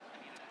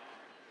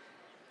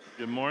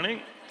Good morning.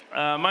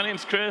 My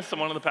name's Chris. I'm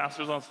one of the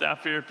pastors on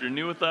staff here. If you're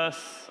new with us,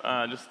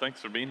 just thanks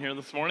for being here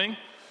this morning.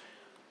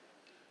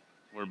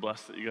 We're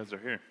blessed that you guys are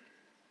here.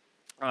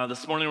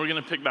 This morning we're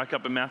going to pick back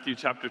up in Matthew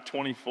chapter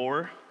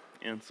 24.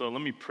 And so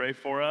let me pray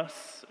for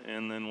us,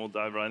 and then we'll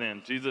dive right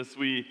in. Jesus,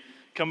 we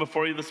come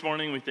before you this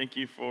morning. We thank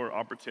you for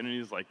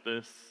opportunities like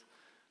this.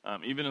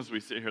 Even as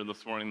we sit here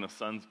this morning, the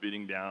sun's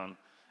beating down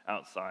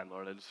outside,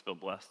 Lord. I just feel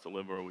blessed to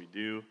live where we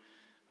do.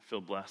 I feel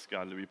blessed,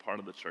 God, to be part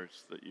of the church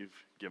that you've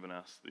given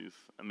us, these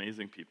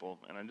amazing people.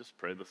 And I just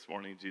pray this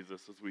morning,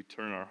 Jesus, as we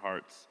turn our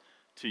hearts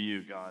to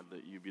you, God,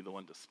 that you be the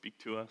one to speak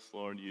to us,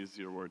 Lord. Use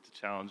your word to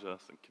challenge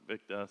us and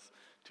convict us,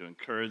 to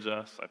encourage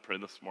us. I pray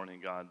this morning,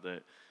 God,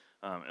 that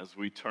as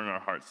we turn our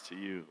hearts to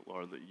you,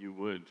 Lord, that you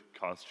would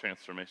cause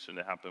transformation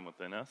to happen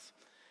within us.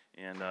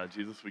 And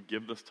Jesus, we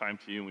give this time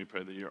to you, and we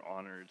pray that you're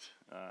honored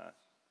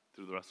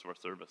through the rest of our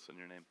service in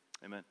your name.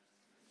 Amen.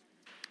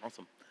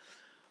 Awesome.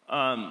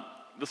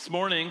 This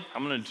morning,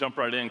 I'm going to jump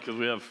right in because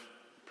we have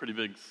a pretty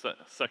big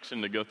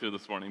section to go through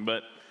this morning.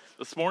 But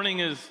this morning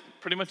is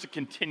pretty much a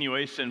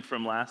continuation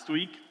from last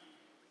week.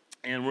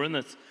 And we're in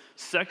this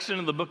section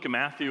of the book of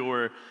Matthew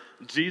where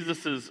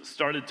Jesus has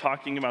started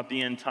talking about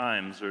the end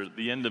times or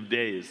the end of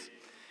days.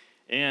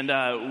 And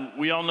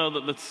we all know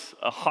that that's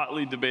a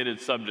hotly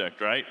debated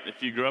subject, right?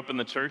 If you grew up in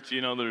the church,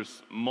 you know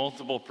there's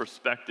multiple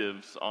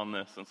perspectives on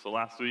this. And so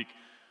last week,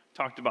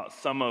 talked about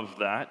some of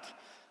that.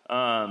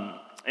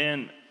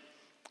 And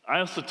I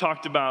also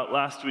talked about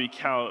last week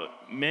how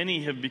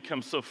many have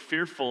become so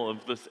fearful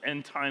of this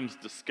end times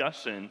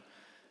discussion,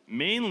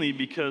 mainly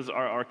because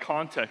our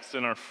context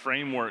and our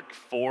framework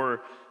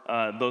for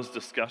those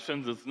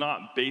discussions is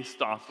not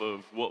based off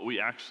of what we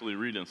actually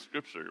read in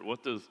Scripture.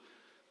 What does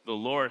the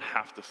Lord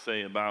have to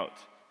say about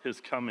his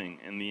coming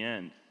in the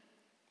end?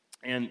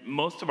 And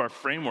most of our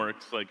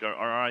frameworks, like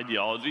our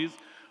ideologies,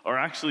 are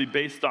actually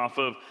based off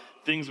of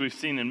things we've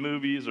seen in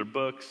movies or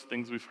books,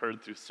 things we've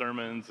heard through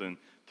sermons and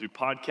through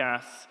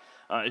podcasts.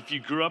 If you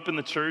grew up in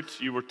the church,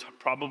 you were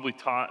probably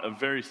taught a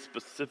very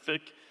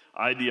specific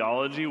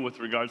ideology with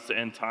regards to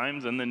end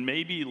times. And then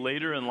maybe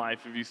later in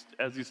life,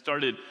 as you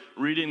started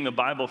reading the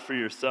Bible for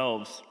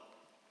yourselves,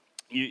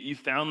 you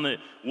found that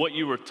what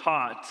you were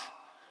taught,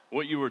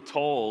 what you were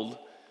told,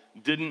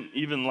 didn't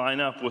even line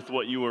up with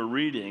what you were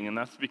reading. And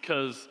that's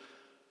because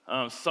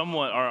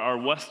somewhat our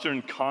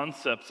Western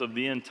concepts of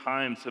the end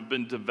times have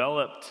been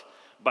developed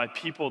by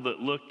people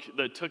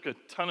that took a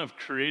ton of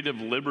creative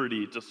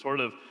liberty to sort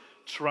of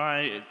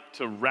try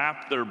to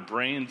wrap their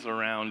brains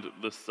around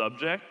the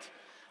subject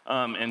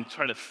and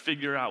try to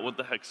figure out what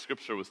the heck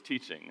Scripture was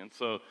teaching. And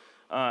so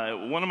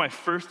one of my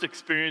first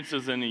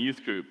experiences in a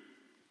youth group,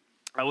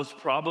 I was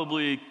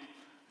probably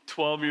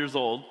 12 years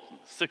old,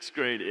 6th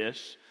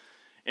grade-ish,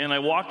 and I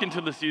walk into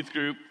this youth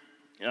group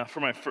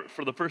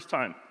for the first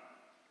time.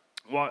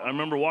 I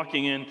remember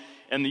walking in,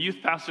 and the youth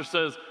pastor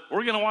says,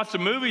 "We're going to watch a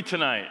movie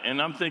tonight."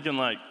 And I'm thinking,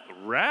 like,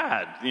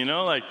 rad,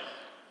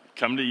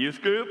 come to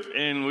youth group,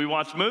 and we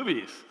watch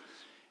movies.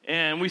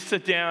 And we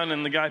sit down,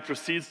 and the guy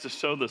proceeds to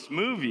show this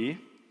movie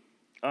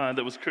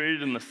that was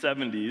created in the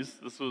 70s.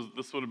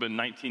 This would have been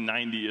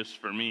 1990-ish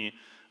for me.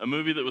 A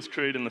movie that was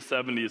created in the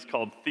 70s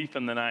called Thief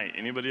in the Night.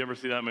 Anybody ever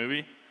see that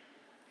movie?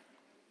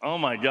 Oh,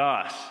 my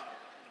gosh.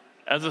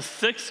 As a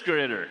 6th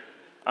grader,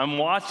 I'm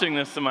watching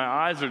this and my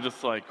eyes are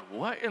just like,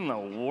 what in the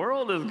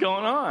world is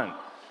going on?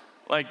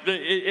 Like,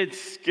 it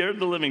scared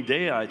the living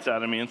daylights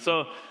out of me. And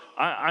so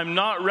I'm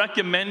not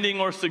recommending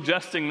or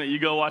suggesting that you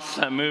go watch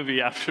that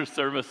movie after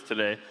service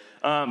today,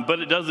 but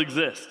it does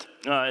exist.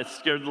 It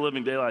scared the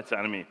living daylights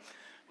out of me.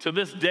 To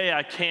this day,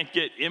 I can't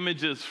get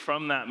images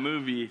from that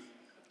movie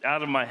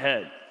out of my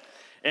head.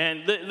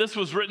 And this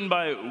was written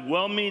by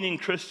well-meaning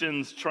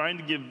Christians trying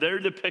to give their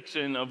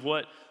depiction of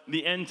what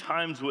the end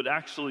times would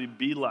actually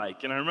be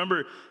like. And I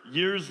remember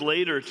years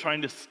later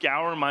trying to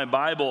scour my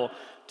Bible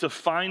to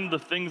find the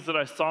things that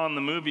I saw in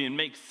the movie and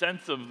make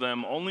sense of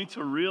them, only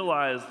to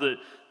realize that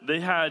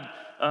they had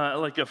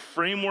like a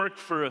framework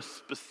for a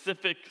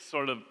specific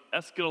sort of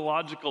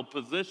eschatological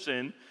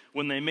position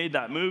when they made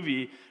that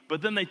movie,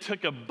 but then they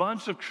took a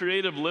bunch of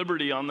creative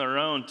liberty on their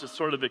own to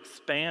sort of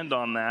expand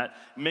on that,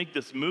 make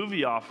this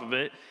movie off of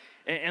it.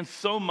 And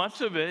so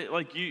much of it,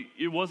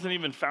 it wasn't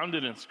even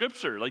founded in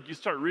Scripture. Like, you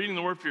start reading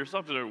the Word for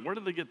yourself, and like, where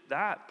did they get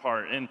that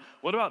part? And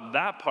what about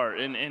that part?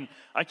 And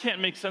I can't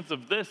make sense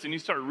of this. And you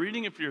start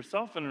reading it for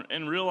yourself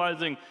and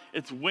realizing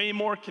it's way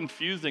more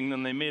confusing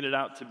than they made it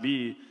out to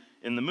be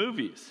in the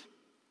movies.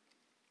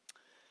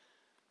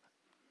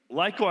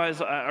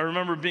 Likewise, I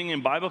remember being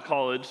in Bible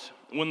college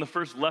when the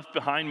first Left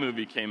Behind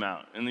movie came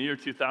out in the year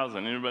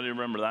 2000. Anybody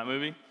remember that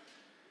movie?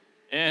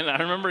 And I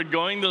remember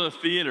going to the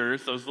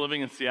theaters. I was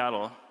living in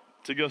Seattle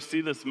to go see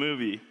this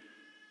movie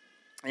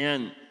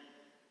and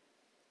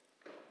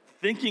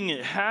thinking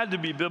it had to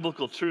be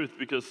biblical truth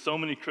because so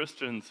many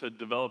Christians had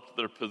developed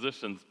their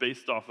positions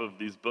based off of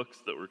these books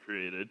that were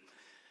created.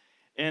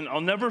 And I'll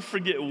never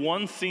forget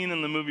one scene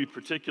in the movie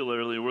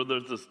particularly where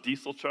there's this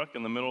diesel truck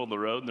in the middle of the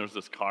road and there's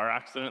this car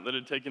accident that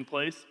had taken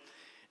place.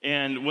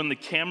 And when the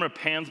camera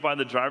pans by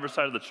the driver's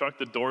side of the truck,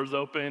 the door's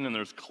open and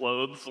there's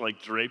clothes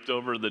like draped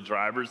over the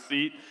driver's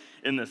seat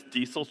in this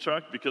diesel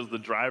truck because the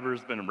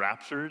driver's been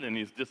raptured and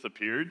he's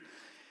disappeared.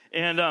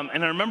 And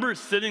I remember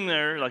sitting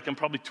there, like I'm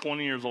probably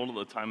 20 years old at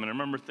the time, and I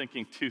remember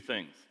thinking two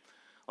things.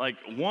 Like,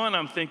 one,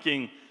 I'm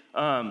thinking,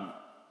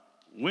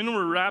 when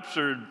we're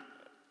raptured,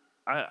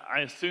 I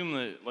assume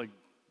that, like,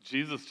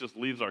 Jesus just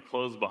leaves our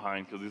clothes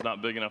behind because he's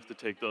not big enough to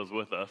take those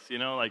with us,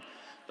 like,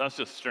 that's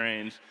just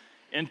strange.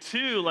 And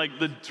two, like,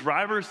 the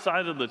driver's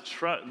side of the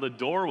truck, the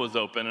door was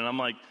open, and I'm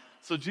like,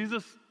 so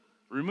Jesus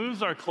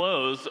removes our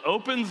clothes,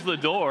 opens the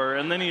door,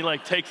 and then he,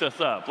 like, takes us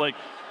up. Like,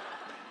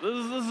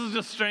 this is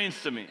just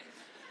strange to me.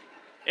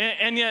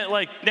 And yet,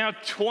 like, now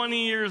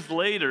 20 years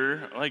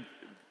later, like,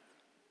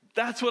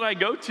 that's what I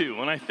go to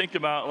when I think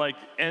about, like,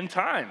 end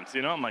times,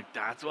 I'm like,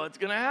 that's what's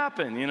going to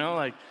happen,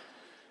 like.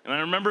 And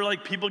I remember,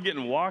 like, people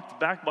getting walked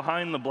back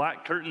behind the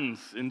black curtains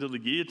into the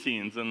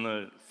guillotines in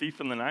the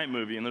Thief in the Night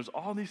movie, and there's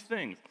all these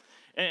things.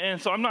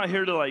 And so I'm not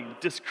here to,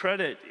 like,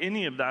 discredit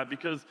any of that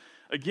because,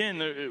 again,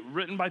 they're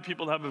written by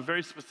people that have a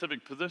very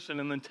specific position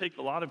and then take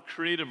a lot of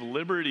creative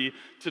liberty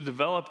to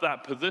develop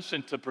that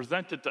position to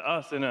present it to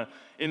us in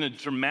a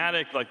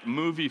dramatic, like,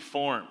 movie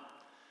form.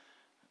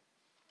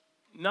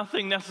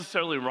 Nothing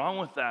necessarily wrong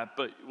with that,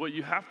 but what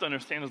you have to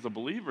understand as a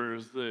believer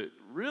is that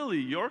really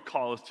your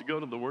call is to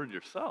go to the Word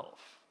yourself,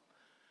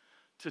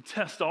 to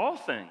test all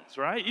things,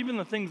 right? Even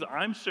the things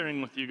I'm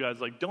sharing with you guys,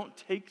 like, don't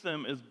take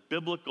them as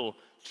biblical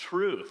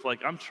truth.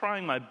 Like, I'm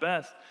trying my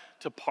best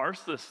to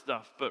parse this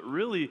stuff, but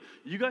really,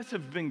 you guys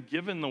have been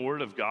given the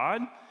Word of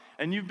God,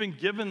 and you've been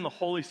given the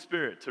Holy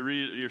Spirit to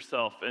read it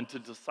yourself and to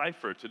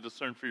decipher, to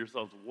discern for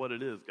yourselves what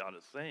it is God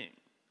is saying.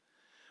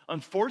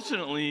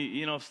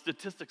 Unfortunately, if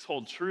statistics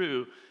hold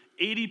true,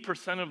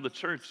 80% of the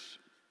church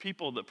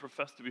people that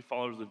profess to be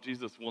followers of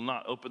Jesus will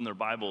not open their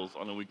Bibles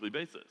on a weekly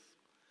basis.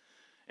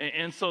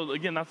 And so,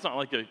 again, that's not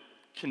like a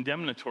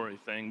condemnatory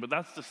thing, but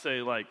that's to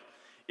say, like,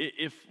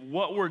 if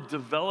what we're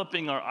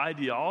developing our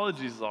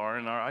ideologies are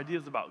and our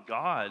ideas about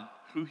God,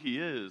 who he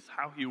is,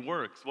 how he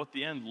works, what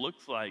the end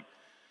looks like,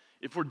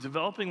 if we're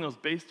developing those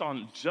based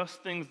on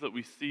just things that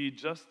we see,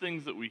 just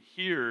things that we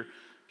hear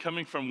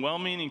coming from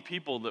well-meaning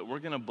people that we're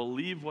going to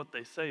believe what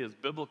they say is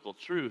biblical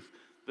truth,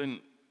 then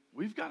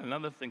we've got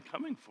another thing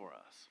coming for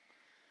us.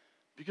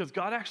 Because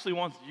God actually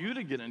wants you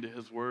to get into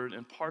his word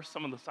and parse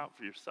some of this out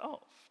for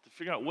yourself, to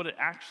figure out what it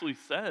actually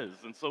says.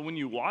 And so when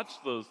you watch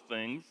those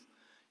things,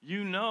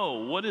 you know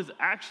what is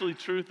actually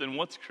truth and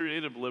what's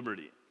creative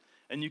liberty.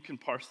 And you can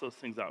parse those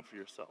things out for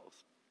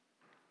yourselves.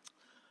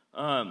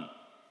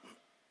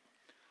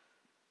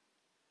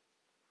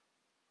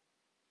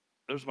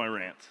 There's my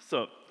rant.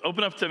 So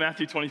open up to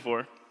Matthew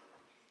 24.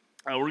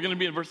 We're going to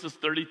be in verses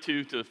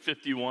 32 to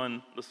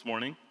 51 this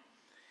morning.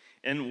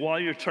 And while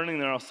you're turning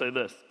there, I'll say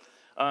this.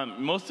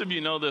 Most of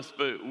you know this,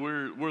 but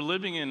we're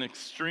living in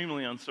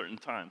extremely uncertain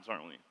times,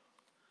 aren't we?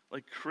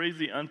 Like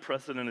crazy,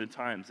 unprecedented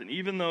times. And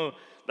even though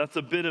that's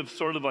a bit of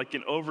sort of like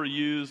an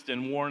overused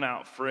and worn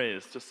out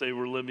phrase to say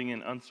we're living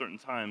in uncertain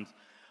times,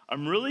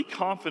 I'm really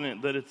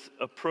confident that it's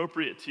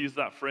appropriate to use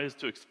that phrase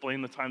to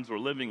explain the times we're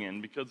living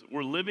in, because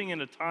we're living in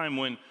a time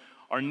when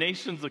our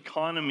nation's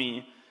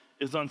economy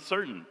is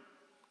uncertain.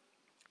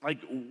 Like,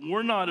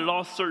 we're not at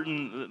all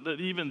certain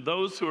that even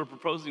those who are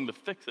proposing to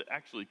fix it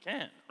actually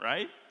can,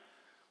 right?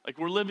 Like,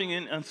 we're living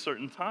in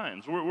uncertain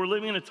times. We're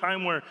living in a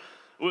time where,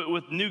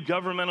 with new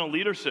governmental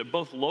leadership,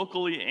 both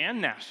locally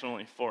and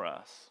nationally for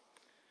us,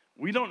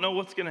 we don't know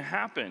what's going to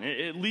happen.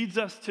 It leads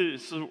us to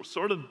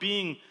sort of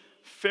being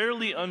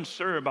fairly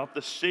unsure about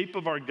the shape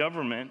of our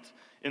government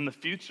in the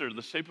future,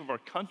 the shape of our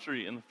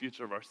country in the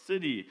future, of our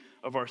city,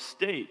 of our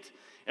state.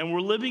 And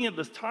we're living at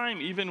this time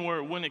even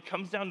where when it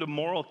comes down to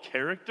moral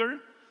character,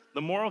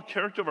 the moral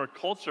character of our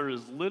culture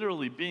is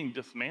literally being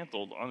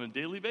dismantled on a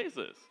daily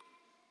basis.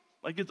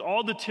 Like, it's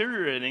all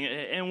deteriorating,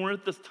 and we're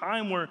at this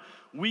time where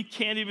we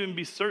can't even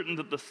be certain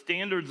that the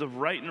standards of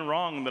right and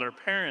wrong that our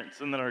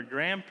parents and that our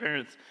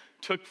grandparents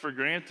took for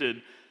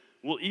granted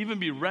will even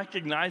be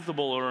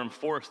recognizable or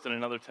enforced in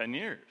another 10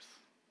 years.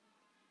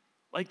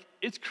 Like,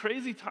 it's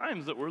crazy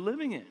times that we're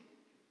living in.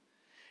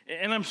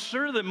 And I'm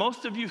sure that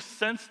most of you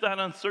sense that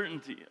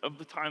uncertainty of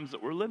the times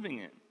that we're living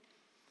in.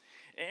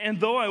 And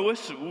though I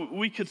wish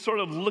we could sort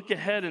of look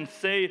ahead and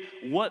say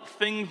what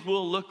things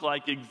will look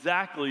like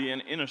exactly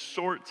in a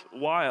short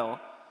while,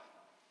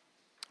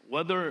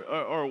 whether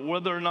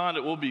or not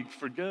it will be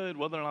for good,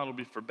 whether or not it will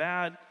be for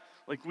bad,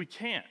 like, we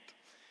can't.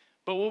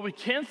 But what we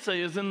can say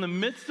is in the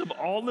midst of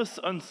all this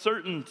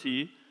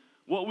uncertainty,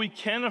 what we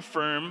can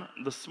affirm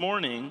this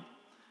morning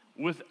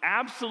with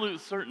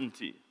absolute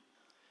certainty,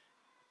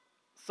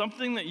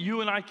 something that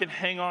you and I can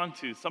hang on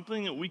to,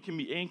 something that we can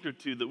be anchored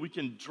to, that we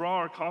can draw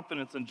our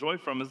confidence and joy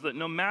from, is that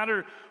no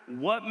matter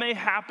what may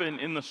happen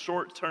in the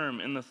short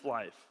term in this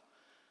life,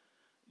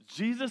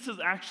 Jesus is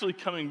actually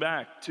coming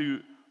back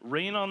to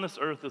reign on this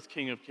earth as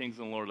King of Kings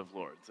and Lord of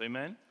Lords.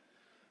 Amen?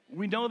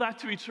 We know that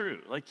to be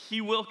true. Like,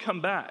 he will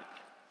come back.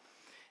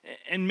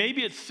 And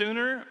maybe it's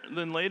sooner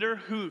than later.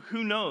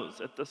 Who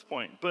knows at this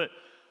point? But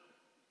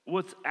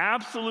what's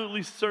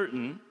absolutely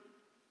certain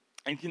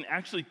and can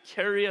actually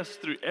carry us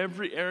through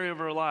every area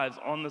of our lives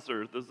on this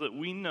earth is that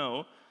we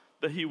know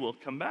that he will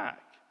come back.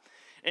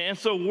 And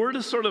so we're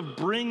to sort of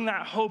bring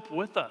that hope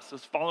with us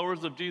as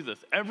followers of Jesus.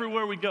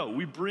 Everywhere we go,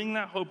 we bring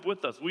that hope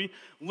with us. We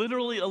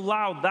literally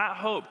allow that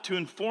hope to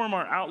inform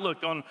our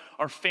outlook on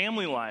our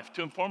family life,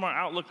 to inform our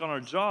outlook on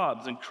our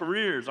jobs and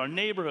careers, our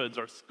neighborhoods,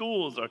 our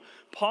schools, our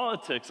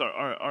politics,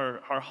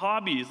 our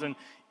hobbies, and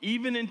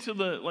even into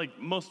the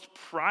most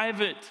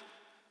private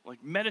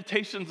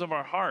meditations of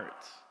our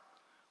hearts.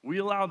 We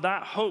allow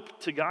that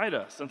hope to guide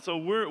us. And so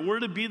we're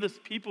to be this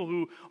people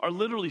who are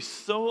literally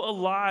so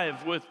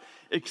alive with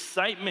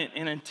excitement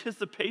and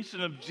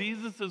anticipation of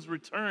Jesus'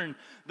 return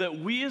that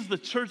we as the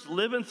church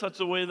live in such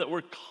a way that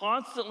we're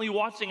constantly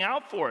watching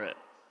out for it.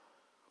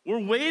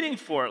 We're waiting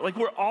for it.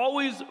 We're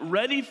always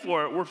ready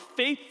for it. We're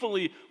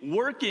faithfully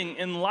working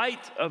in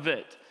light of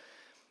it.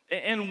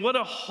 And what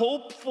a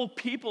hopeful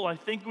people I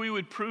think we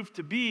would prove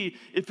to be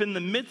if in the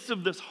midst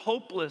of this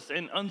hopeless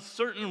and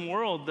uncertain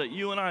world that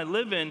you and I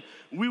live in,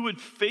 we would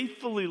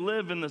faithfully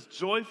live in this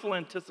joyful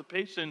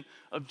anticipation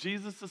of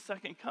Jesus'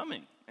 second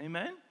coming.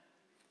 Amen?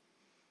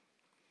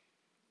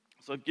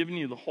 So I've given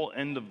you the whole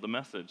end of the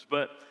message,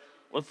 but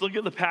let's look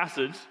at the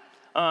passage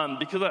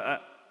because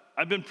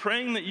I've been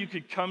praying that you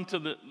could come to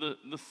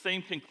the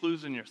same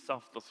conclusion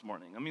yourself this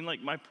morning. I mean,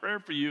 my prayer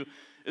for you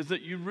is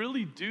that you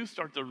really do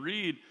start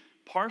to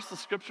parse the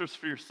scriptures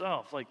for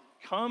yourself.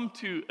 Come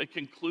to a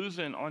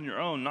conclusion on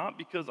your own, not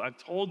because I've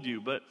told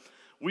you, but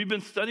we've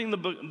been studying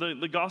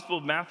the Gospel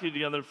of Matthew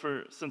together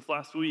since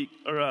last week,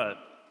 or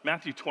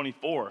Matthew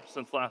 24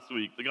 since last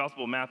week, the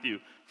Gospel of Matthew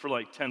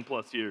for 10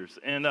 plus years.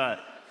 And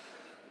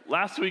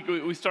last week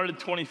we started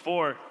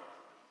 24,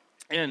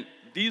 and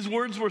these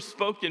words were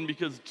spoken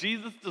because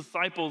Jesus'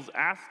 disciples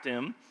asked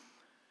him,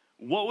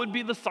 what would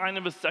be the sign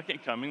of his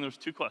second coming? There's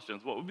two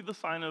questions. What would be the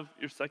sign of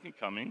your second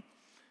coming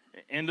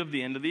and of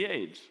the end of the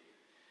age?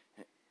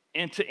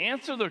 And to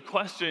answer their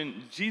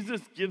question,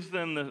 Jesus gives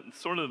them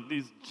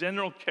these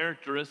general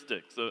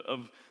characteristics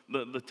of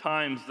the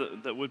times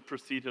that would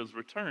precede his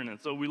return. And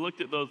so we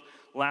looked at those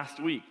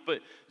last week. But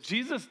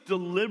Jesus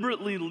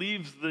deliberately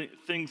leaves the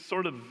things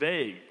sort of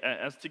vague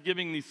as to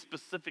giving the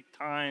specific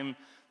time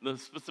and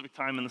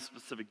the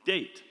specific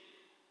date.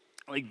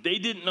 They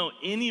didn't know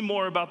any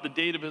more about the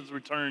date of his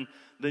return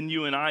than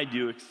you and I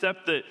do,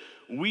 except that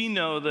we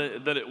know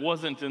that it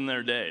wasn't in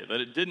their day,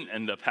 that it didn't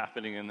end up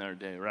happening in their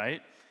day,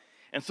 right?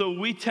 And so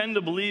we tend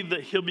to believe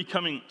that he'll be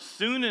coming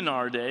soon in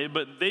our day,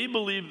 but they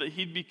believe that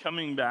he'd be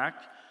coming back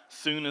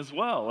soon as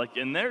well,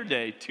 in their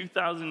day,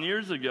 2,000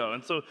 years ago.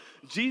 And so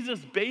Jesus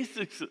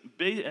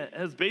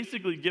has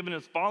basically given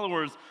his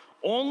followers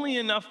only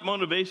enough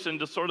motivation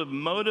to sort of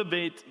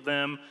motivate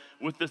them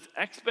with this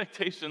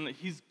expectation that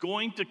he's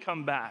going to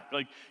come back.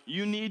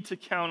 You need to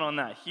count on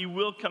that. He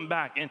will come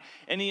back.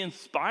 And he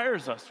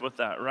inspires us with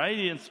that, right?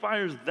 He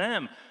inspires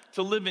them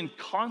to live in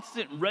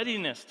constant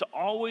readiness, to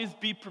always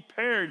be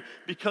prepared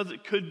because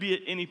it could be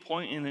at any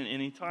point and at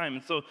any time.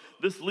 And so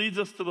this leads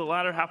us to the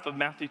latter half of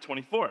Matthew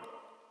 24.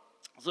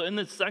 So in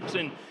this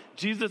section,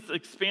 Jesus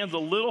expands a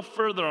little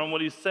further on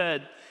what he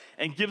said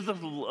and gives us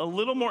a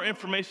little more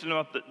information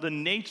about the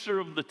nature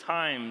of the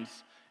times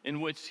in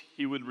which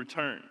he would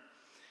return.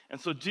 And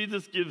so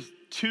Jesus gives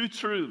two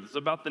truths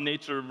about the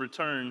nature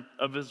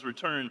of his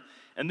return,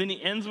 and then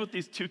he ends with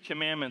these two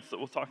commandments that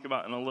we'll talk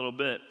about in a little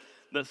bit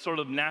that sort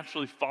of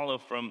naturally follow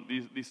from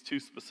these two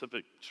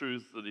specific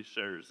truths that he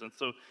shares. And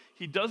so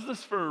he does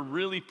this for a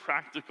really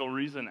practical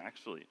reason,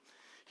 actually.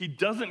 He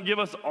doesn't give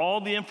us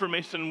all the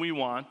information we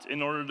want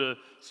in order to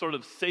sort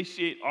of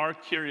satiate our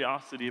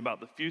curiosity about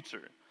the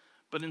future.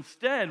 But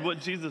instead, what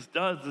Jesus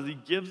does is he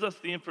gives us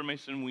the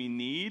information we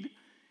need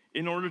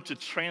in order to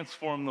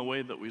transform the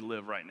way that we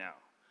live right now.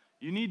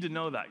 You need to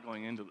know that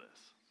going into this.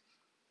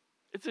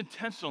 It's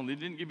intentional. He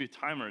didn't give you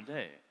time or a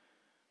day.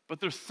 But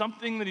there's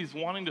something that he's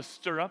wanting to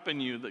stir up in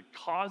you that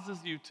causes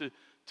you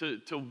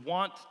to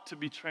want to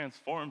be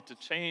transformed, to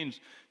change,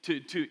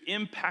 to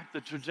impact the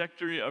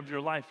trajectory of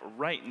your life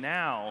right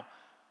now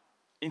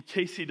in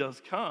case he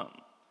does come.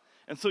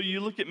 And so you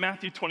look at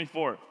Matthew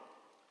 24,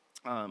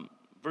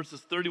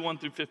 verses 31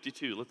 through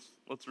 52.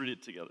 Let's read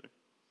it together.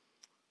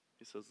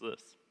 He says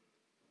this.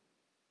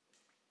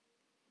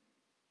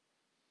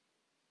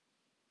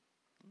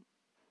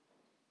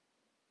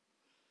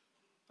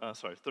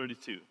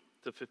 32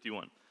 to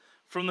 51.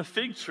 From the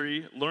fig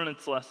tree, learn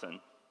its lesson.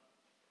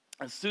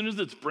 As soon as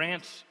its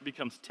branch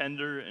becomes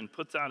tender and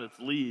puts out its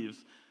leaves,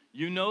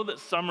 you know that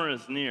summer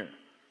is near.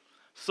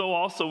 So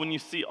also, when you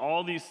see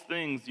all these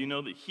things, you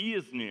know that he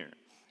is near.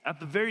 At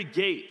the very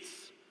gates,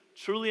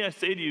 truly I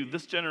say to you,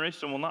 this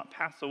generation will not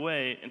pass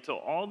away until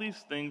all these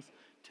things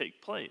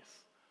take place.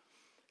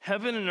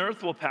 Heaven and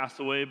earth will pass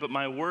away, but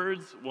my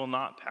words will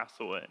not pass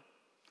away.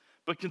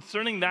 But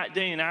concerning that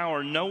day and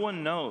hour, no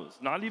one knows,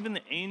 not even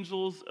the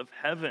angels of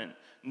heaven,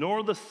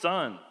 nor the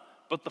Son,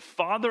 but the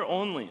Father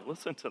only.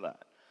 Listen to that.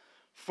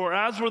 For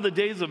as were the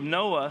days of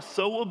Noah,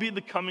 so will be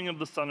the coming of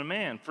the Son of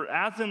Man. For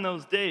as in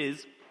those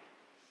days,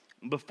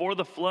 Before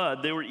the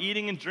flood, they were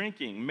eating and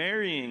drinking,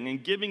 marrying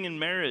and giving in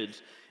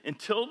marriage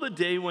until the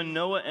day when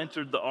Noah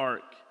entered the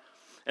ark.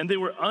 And they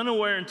were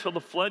unaware until the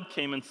flood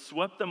came and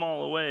swept them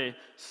all away.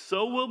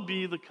 So will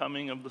be the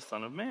coming of the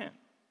Son of Man.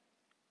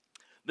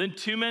 Then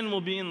 2 men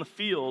will be in the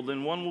field,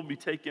 and one will be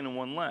taken and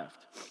one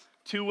left.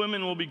 2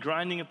 women will be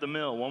grinding at the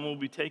mill, one will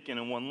be taken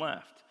and one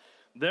left.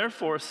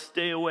 Therefore,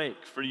 stay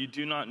awake, for you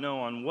do not know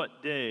on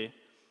what day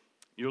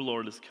your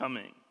Lord is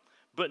coming.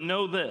 But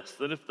know this,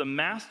 that if the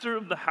master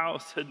of the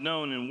house had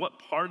known in what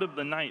part of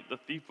the night the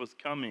thief was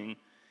coming,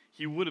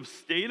 he would have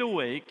stayed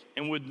awake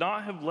and would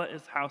not have let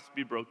his house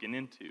be broken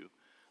into.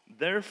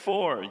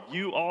 Therefore,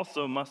 you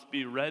also must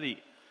be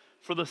ready,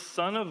 for the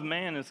Son of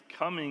Man is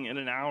coming at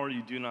an hour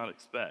you do not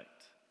expect.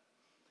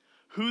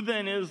 Who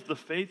then is the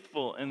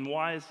faithful and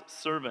wise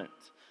servant,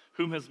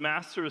 whom his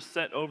master has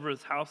set over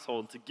his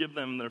household to give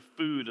them their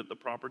food at the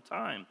proper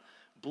time?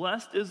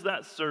 Blessed is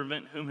that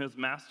servant whom his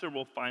master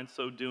will find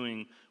so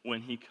doing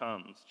when he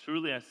comes.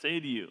 Truly I say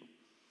to you,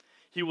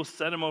 he will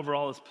set him over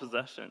all his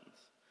possessions.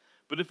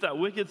 But if that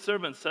wicked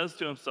servant says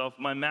to himself,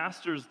 my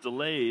master is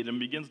delayed, and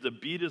begins to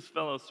beat his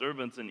fellow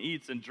servants and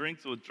eats and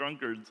drinks with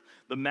drunkards,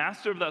 the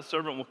master of that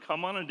servant will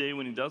come on a day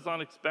when he does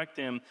not expect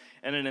him,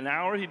 and in an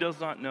hour he does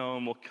not know,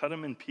 and will cut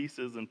him in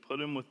pieces and put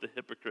him with the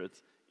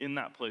hypocrites. In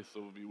that place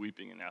there will be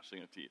weeping and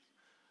gnashing of teeth.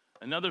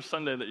 Another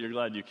Sunday that you're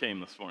glad you came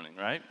this morning,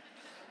 right?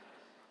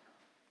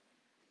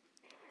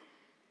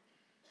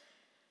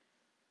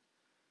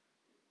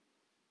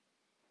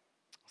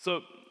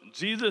 So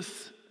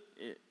Jesus,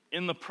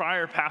 in the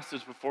prior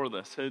passage before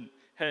this,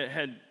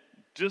 had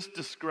just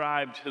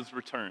described his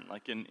return,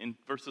 like in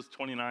verses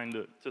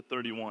 29 to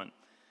 31.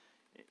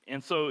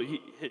 And so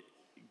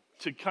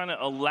to kind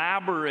of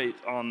elaborate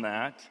on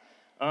that,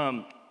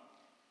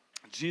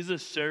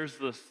 Jesus shares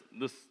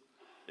this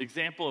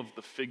example of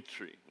the fig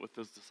tree with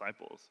his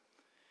disciples.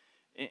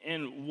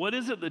 And what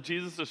is it that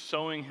Jesus is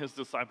showing his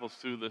disciples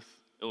through this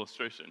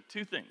illustration?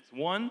 2 things.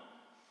 One,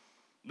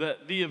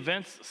 that the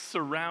events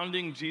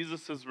surrounding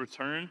Jesus'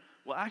 return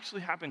will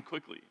actually happen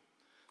quickly.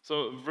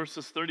 So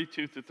verses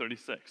 32 through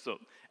 36. So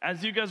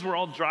as you guys were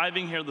all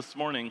driving here this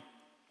morning,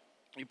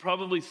 you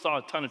probably saw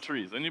a ton of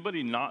trees.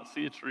 Anybody not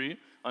see a tree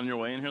on your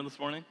way in here this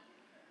morning?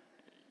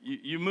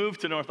 You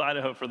moved to North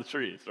Idaho for the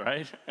trees,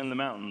 right? And the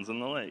mountains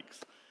and the lakes.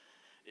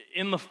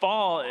 In the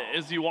fall,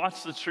 as you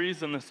watch the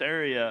trees in this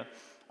area,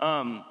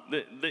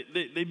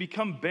 they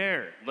become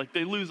bare. Like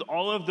they lose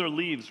all of their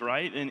leaves,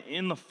 right? And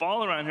in the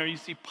fall around here, you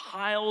see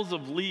piles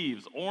of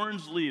leaves,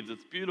 orange leaves.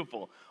 It's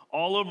beautiful,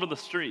 all over the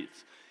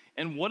streets.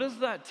 And what does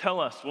that tell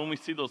us when we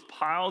see those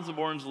piles of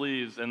orange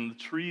leaves and the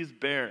trees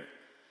bare?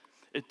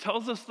 It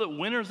tells us that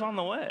winter's on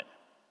the way.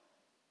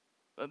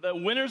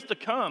 That winter's to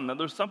come, that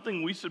there's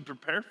something we should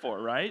prepare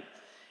for, right?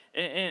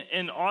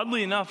 And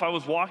oddly enough, I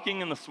was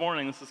walking in this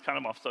morning, this is kind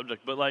of off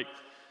subject, but like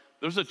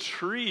there's a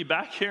tree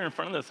back here in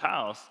front of this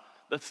house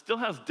that still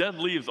has dead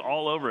leaves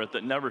all over it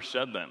that never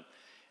shed them.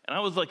 And I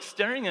was like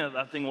staring at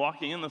that thing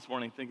walking in this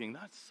morning thinking,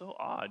 that's so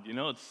odd, you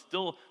know, it's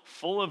still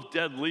full of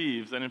dead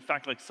leaves. And in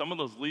fact, like some of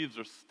those leaves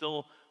are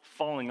still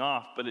falling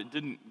off, but it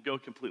didn't go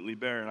completely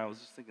bare. And I was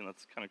just thinking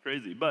that's kind of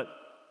crazy. But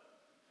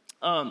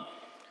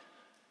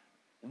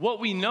what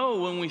we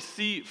know when we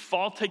see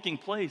fall taking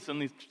place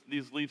and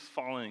these leaves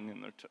falling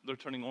and they're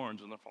turning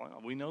orange and they're falling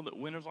off, we know that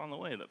winter's on the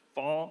way, that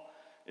fall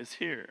is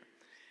here.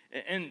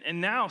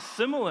 And now,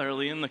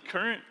 similarly, in the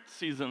current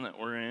season that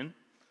we're in,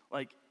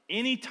 like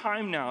any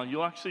time now,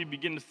 you'll actually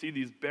begin to see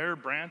these bare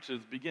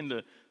branches begin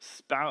to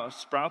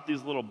sprout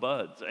these little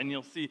buds. And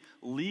you'll see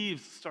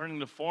leaves starting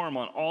to form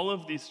on all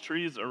of these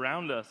trees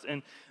around us.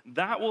 And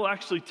that will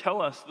actually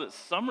tell us that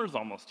summer's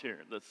almost here,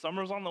 that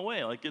summer's on the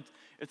way. Like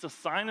it's a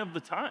sign of the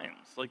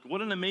times. Like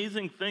what an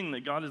amazing thing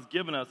that God has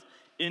given us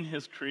in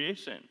his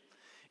creation.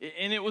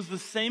 And it was the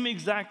same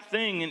exact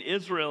thing in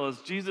Israel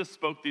as Jesus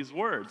spoke these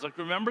words. Like,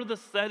 remember the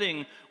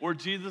setting where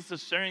Jesus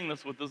is sharing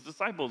this with his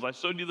disciples. I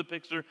showed you the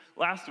picture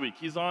last week.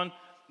 He's on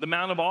the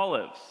Mount of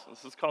Olives.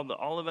 This is called the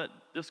Olivet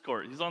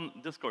Discourse. He's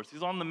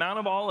on the Mount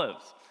of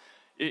Olives.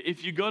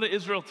 If you go to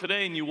Israel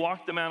today and you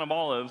walk the Mount of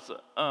Olives,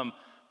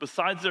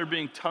 besides there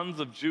being tons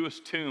of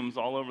Jewish tombs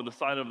all over the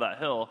side of that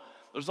hill,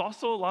 there's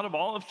also a lot of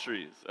olive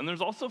trees, and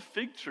there's also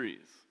fig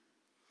trees.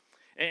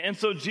 And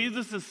so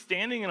Jesus is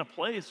standing in a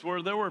place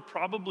where there were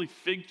probably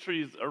fig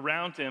trees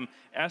around him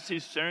as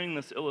he's sharing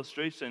this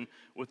illustration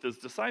with his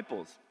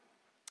disciples.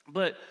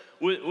 But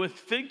with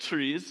fig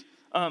trees,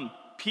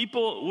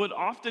 people would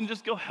often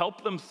just go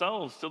help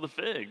themselves to the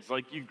figs.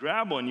 Like you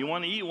grab one, you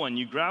want to eat one,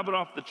 you grab it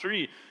off the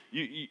tree.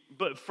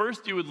 But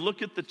first you would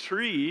look at the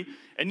tree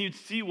and you'd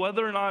see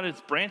whether or not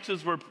its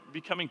branches were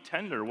becoming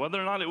tender, whether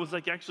or not it was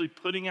like actually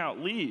putting out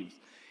leaves.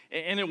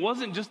 And it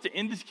wasn't just to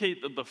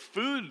indicate that the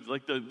food,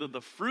 like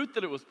the fruit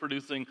that it was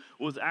producing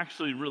was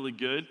actually really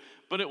good,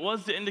 but it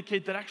was to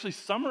indicate that actually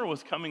summer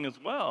was coming as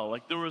well.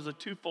 Like there was a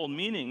twofold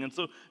meaning. And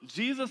so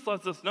Jesus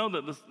lets us know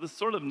that this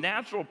sort of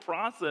natural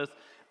process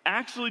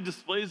actually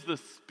displays the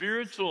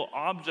spiritual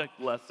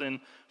object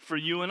lesson for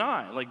you and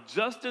I. Like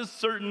just as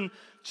certain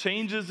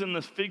changes in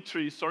the fig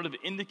tree sort of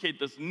indicate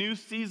this new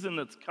season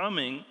that's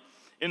coming,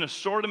 in a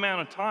short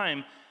amount of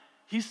time,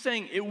 he's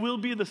saying it will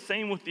be the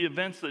same with the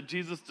events that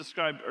Jesus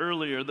described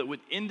earlier that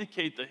would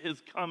indicate that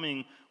his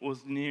coming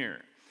was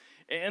near.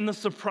 And the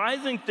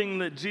surprising thing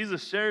that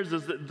Jesus shares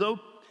is that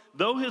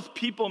though his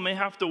people may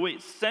have to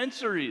wait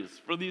centuries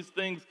for these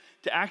things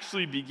to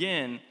actually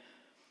begin,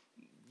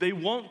 they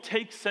won't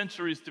take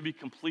centuries to be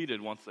completed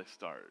once they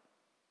start.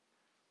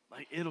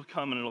 Like, it'll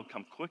come and it'll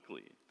come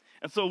quickly.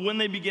 And so when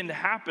they begin to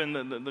happen,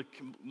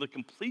 the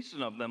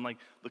completion of them, like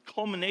the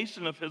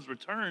culmination of his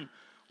return,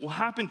 will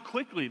happen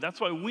quickly.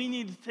 That's why we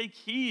need to take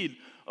heed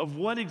of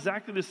what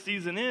exactly the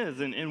season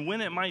is and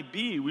when it might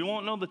be. We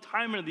won't know the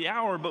time or the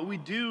hour, but we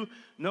do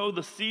know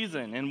the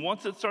season. And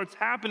once it starts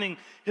happening,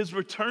 his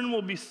return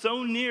will be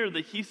so near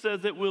that he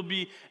says it will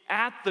be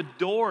at the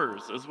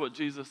doors, is what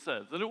Jesus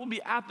says. That it will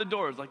be at the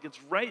doors, like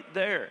it's right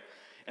there.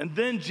 And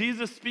then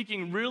Jesus,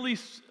 speaking really,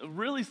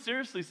 really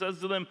seriously, says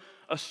to them,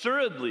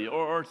 assuredly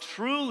or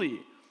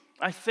truly,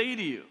 I say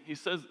to you, he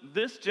says,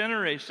 this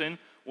generation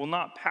will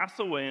not pass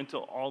away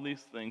until all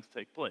these things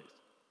take place.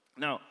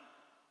 Now,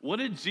 what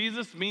did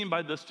Jesus mean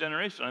by this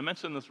generation? I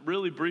mentioned this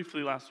really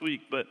briefly last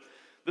week, but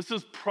this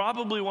is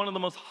probably one of the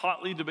most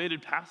hotly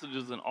debated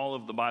passages in all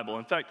of the Bible.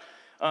 In fact,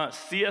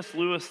 C.S.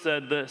 Lewis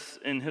said this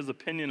in his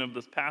opinion of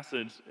this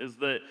passage, is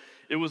that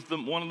it was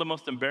one of the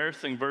most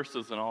embarrassing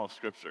verses in all of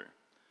Scripture,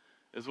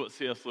 is what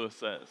C.S. Lewis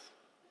says.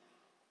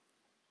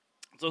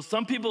 So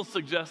some people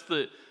suggest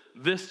that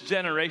this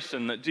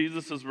generation that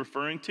Jesus is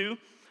referring to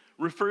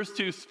refers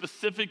to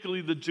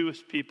specifically the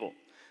Jewish people.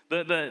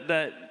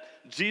 That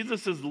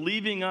Jesus is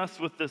leaving us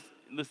with this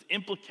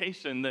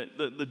implication that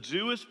the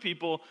Jewish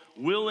people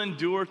will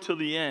endure to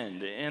the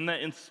end, and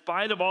that in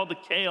spite of all the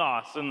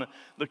chaos and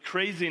the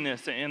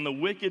craziness and the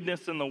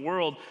wickedness in the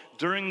world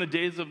during the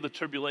days of the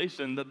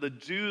tribulation, that the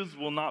Jews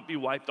will not be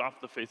wiped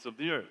off the face of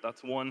the earth.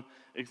 That's one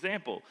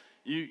example.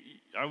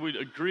 I would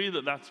agree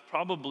that that's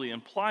probably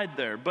implied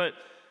there, but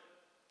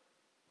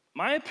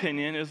my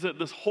opinion is that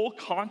this whole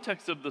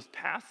context of this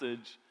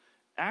passage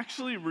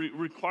actually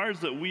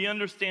requires that we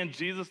understand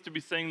Jesus to be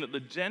saying that the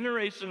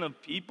generation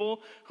of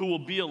people who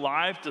will be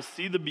alive to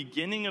see the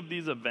beginning of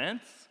these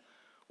events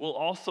will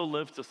also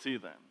live to see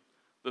them.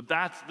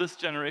 That's this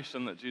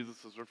generation that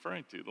Jesus is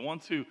referring to. The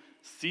ones who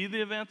see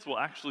the events will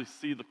actually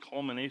see the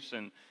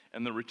culmination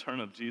and the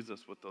return of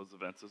Jesus with those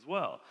events as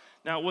well.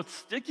 Now, what's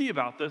sticky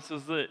about this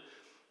is that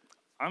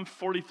I'm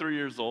 43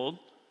 years old,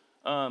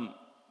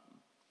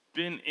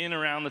 been in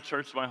around the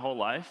church my whole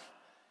life,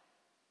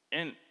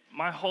 and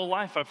my whole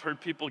life I've heard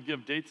people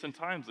give dates and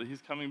times that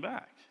he's coming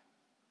back.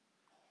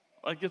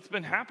 Like, it's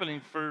been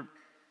happening for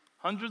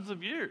hundreds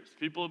of years.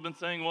 People have been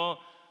saying, well,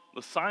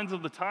 the signs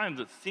of the times,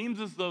 it seems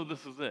as though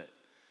this is it.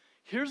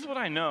 Here's what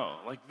I know.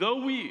 Like,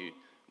 though we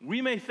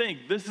may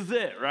think this is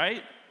it,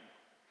 right?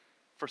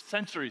 For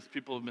centuries,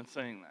 people have been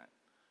saying that.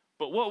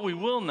 But what we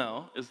will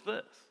know is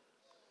this.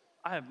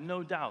 I have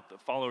no doubt that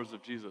followers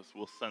of Jesus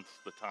will sense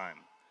the time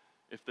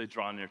if they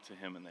draw near to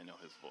him and they know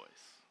his voice.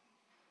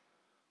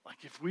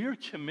 Like, if we are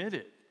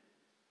committed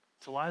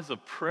to lives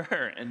of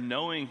prayer and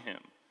knowing him,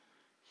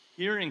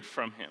 hearing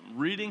from him,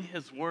 reading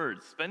his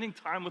words, spending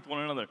time with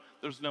one another,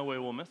 there's no way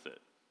we'll miss it.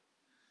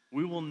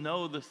 We will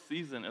know this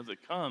season as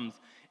it comes,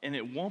 and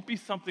it won't be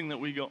something that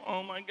we go,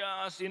 oh my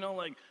gosh,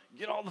 like,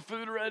 get all the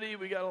food ready,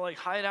 we gotta like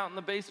hide out in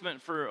the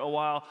basement for a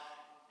while.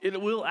 It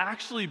will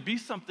actually be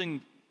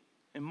something,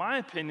 in my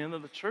opinion,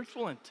 that the church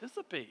will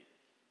anticipate.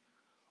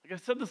 Like I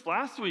said this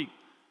last week,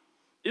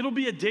 it'll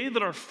be a day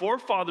that our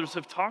forefathers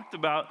have talked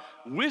about,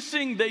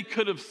 wishing they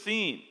could have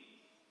seen,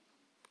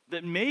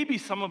 that maybe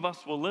some of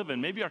us will live in,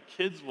 maybe our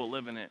kids will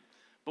live in it.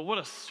 But what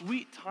a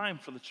sweet time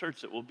for the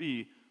church it will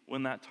be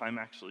when that time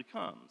actually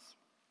comes.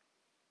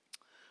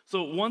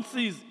 So once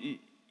these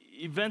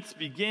events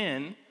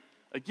begin,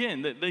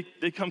 again,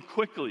 they come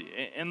quickly,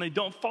 and they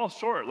don't fall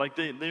short, like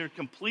they are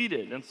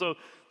completed. And so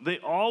they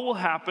all will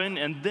happen,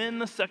 and then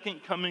the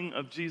second coming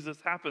of Jesus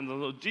happens.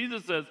 And so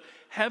Jesus says,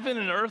 heaven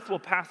and earth will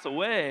pass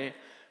away,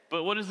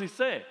 but what does he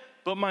say?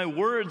 But my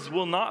words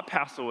will not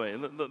pass away.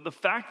 The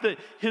fact that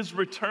his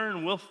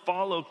return will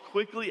follow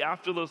quickly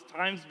after those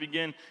times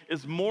begin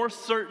is more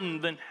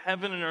certain than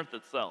heaven and earth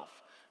itself,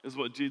 is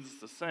what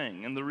Jesus is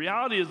saying. And the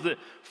reality is that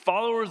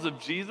followers of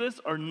Jesus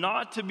are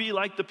not to be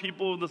like the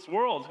people of this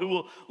world who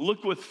will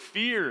look with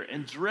fear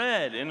and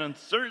dread and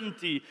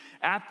uncertainty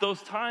at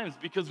those times,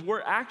 because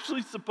we're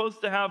actually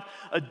supposed to have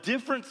a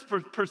different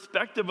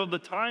perspective of the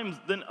times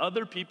than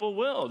other people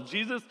will.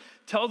 Jesus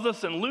tells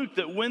us in Luke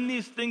that when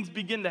these things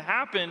begin to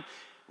happen,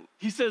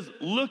 he says,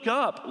 look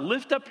up,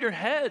 lift up your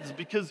heads,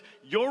 because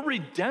your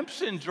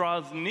redemption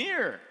draws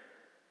near.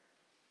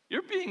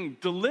 You're being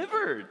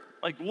delivered.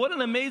 Like, what an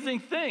amazing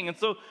thing. And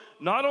so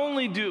not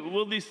only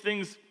will these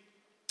things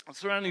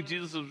surrounding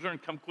Jesus' return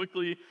come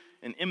quickly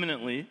and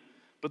imminently,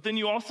 but then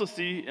you also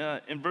see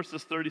in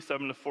verses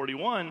 37 to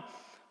 41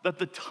 that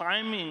the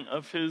timing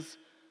of his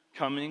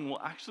coming will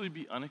actually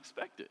be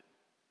unexpected.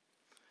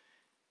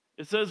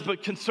 It says,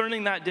 but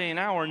concerning that day and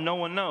hour, no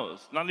one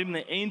knows, not even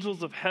the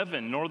angels of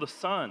heaven, nor the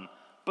Son,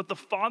 but the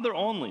Father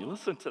only.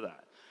 Listen to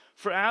that.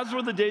 For as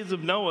were the days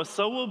of Noah,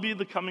 so will be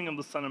the coming of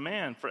the Son of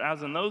Man. For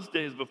as in those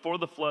days before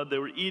the flood, they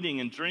were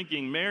eating and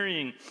drinking,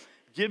 marrying,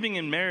 giving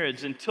in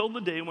marriage, until the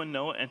day when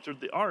Noah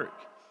entered the ark.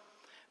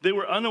 They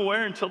were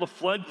unaware until the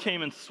flood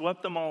came and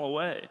swept them all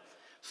away.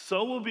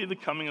 So will be the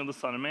coming of the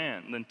Son of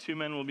Man. Then 2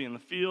 men will be in the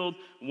field,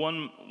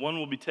 one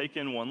will be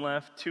taken, one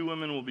left. 2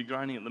 women will be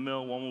grinding at the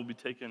mill, one will be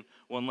taken,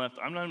 one left.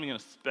 I'm not even going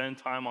to spend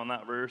time on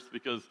that verse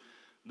because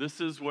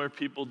this is where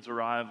people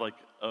derive like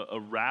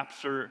a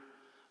rapture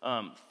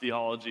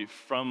theology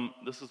from.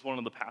 This is one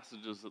of the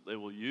passages that they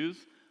will use.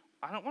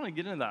 I don't want to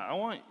get into that. I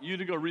want you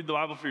to go read the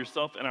Bible for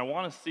yourself, and I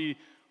want to see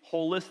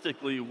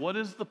holistically what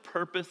is the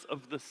purpose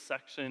of this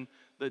section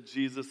that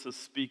Jesus is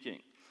speaking.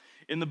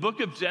 In the book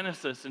of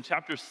Genesis, in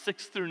chapters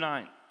 6 through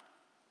 9,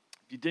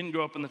 if you didn't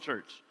grow up in the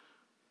church,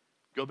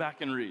 go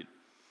back and read.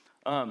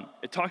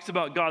 It talks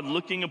about God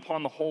looking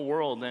upon the whole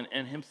world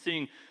and him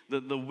seeing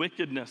the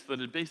wickedness that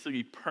had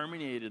basically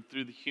permeated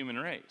through the human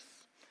race.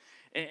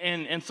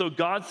 And so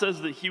God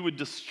says that he would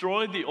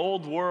destroy the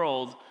old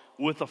world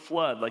with a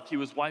flood, like he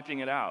was wiping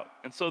it out.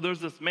 And so there's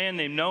this man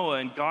named Noah,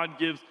 and God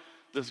gives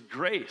this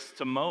grace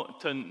to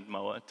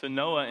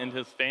Noah and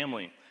his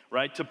family,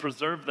 right, to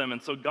preserve them.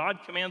 And so God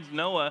commands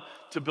Noah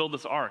to build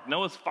this ark.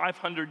 Noah's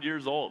 500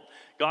 years old.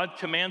 God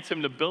commands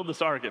him to build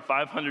this ark at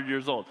 500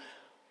 years old.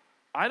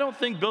 I don't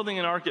think building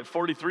an ark at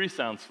 43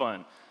 sounds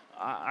fun.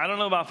 I don't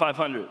know about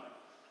 500.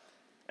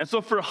 And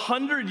so for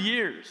 100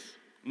 years,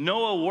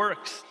 Noah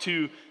works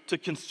to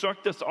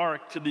construct this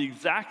ark to the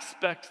exact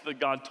specs that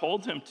God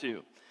told him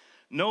to.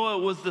 Noah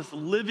was this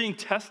living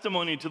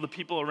testimony to the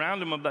people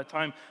around him of that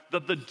time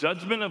that the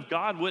judgment of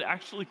God would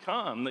actually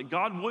come, that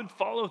God would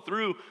follow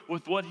through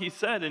with what he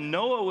said. And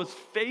Noah was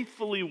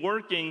faithfully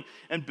working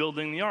and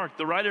building the ark.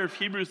 The writer of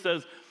Hebrews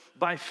says,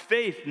 by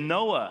faith,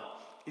 Noah,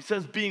 he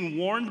says, being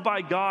warned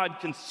by God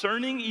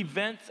concerning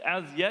events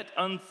as yet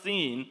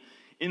unseen,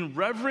 in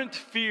reverent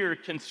fear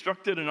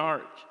constructed an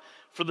ark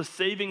for the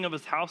saving of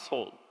his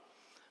household.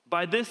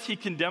 By this he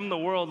condemned the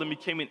world and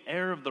became an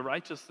heir of the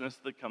righteousness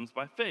that comes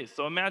by faith.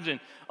 So imagine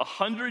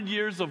 100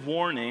 years of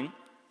warning,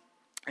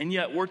 and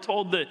yet we're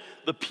told that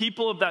the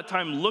people of that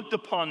time looked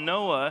upon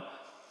Noah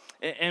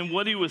and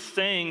what he was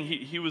saying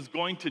he was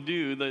going to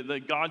do,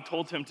 that God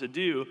told him to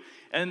do,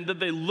 and that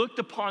they looked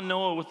upon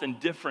Noah with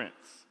indifference.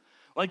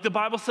 Like the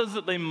Bible says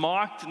that they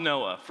mocked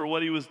Noah for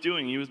what he was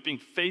doing. He was being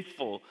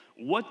faithful.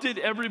 What did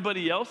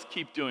everybody else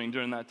keep doing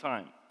during that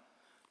time?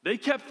 They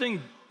kept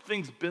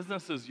things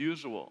business as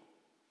usual.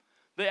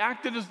 They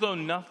acted as though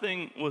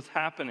nothing was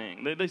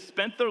happening. They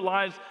spent their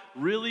lives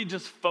really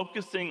just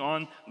focusing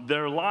on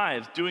their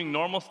lives, doing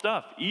normal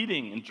stuff,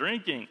 eating and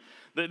drinking.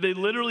 They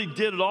literally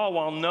did it all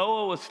while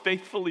Noah was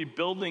faithfully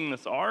building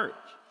this ark.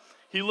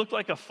 He looked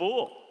like a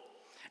fool.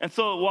 And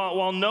so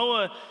while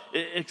Noah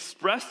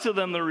expressed to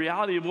them the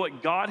reality of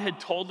what God had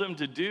told him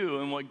to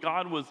do and what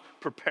God was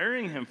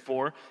preparing him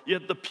for,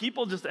 yet the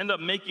people just end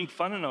up making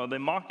fun of Noah. They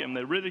mock him,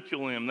 they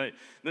ridicule him,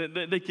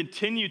 they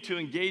continue to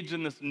engage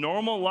in this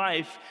normal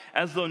life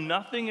as though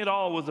nothing at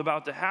all was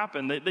about to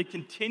happen. They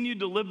continued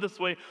to live this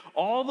way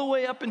all the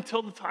way up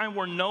until the time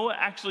where Noah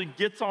actually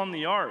gets on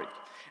the ark.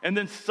 And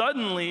then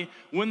suddenly,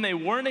 when they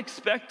weren't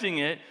expecting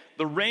it,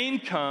 the rain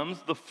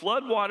comes, the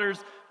floodwaters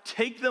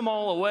take them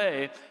all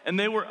away, and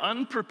they were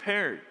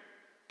unprepared.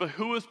 But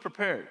who was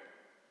prepared?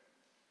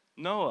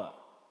 Noah,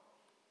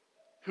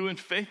 who in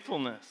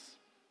faithfulness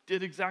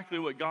did exactly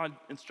what God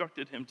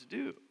instructed him to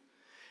do.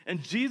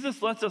 And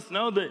Jesus lets us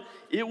know that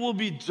it will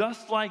be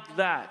just like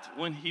that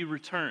when he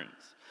returns.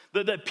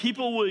 That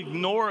people will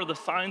ignore the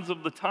signs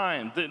of the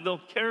time. That they'll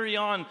carry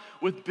on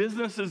with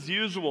business as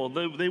usual.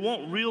 They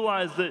won't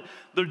realize that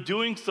they're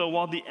doing so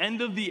while the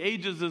end of the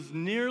ages is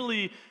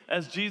nearly,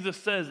 as Jesus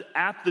says,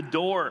 at the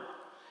door.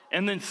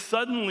 And then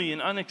suddenly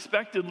and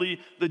unexpectedly,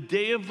 the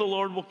day of the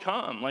Lord will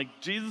come. Like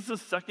Jesus'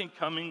 second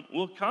coming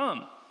will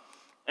come.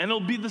 And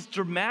it'll be this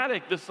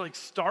dramatic, this like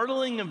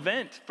startling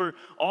event for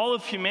all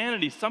of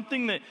humanity.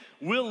 Something that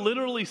will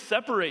literally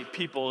separate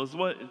people is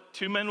what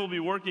 2 men will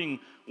be working,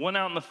 one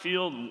out in the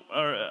field,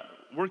 or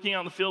working out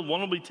in the field, one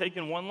will be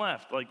taken, one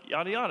left, like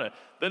yada yada.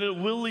 That it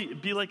will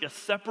be like a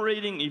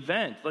separating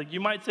event. Like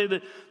you might say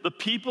that the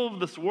people of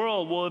this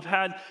world will have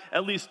had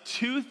at least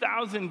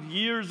 2,000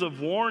 years of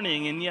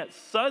warning, and yet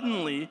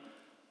suddenly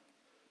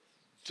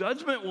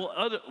judgment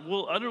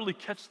will utterly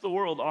catch the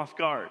world off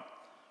guard.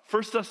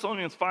 1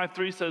 Thessalonians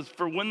 5:3 says,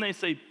 for when they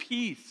say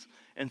peace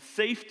and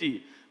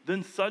safety,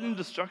 then sudden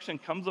destruction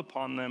comes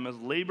upon them as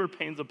labor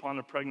pains upon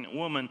a pregnant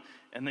woman,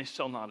 and they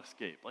shall not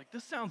escape. Like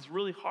this sounds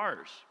really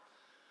harsh.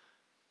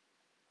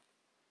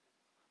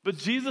 But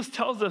Jesus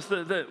tells us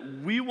that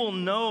we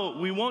won't know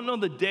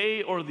the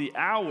day or the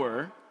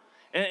hour,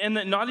 and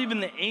that not even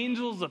the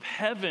angels of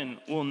heaven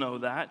will know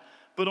that,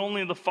 but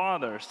only the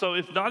Father. So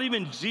if not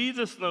even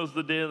Jesus knows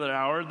the day or the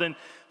hour, then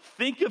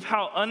think of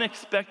how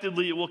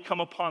unexpectedly it will come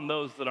upon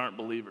those that aren't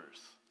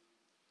believers.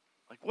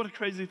 Like what a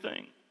crazy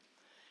thing.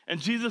 And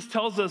Jesus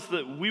tells us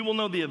that we will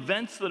know the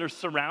events that are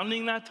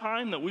surrounding that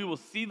time, that we will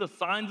see the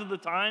signs of the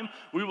time.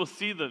 We will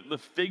see the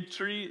fig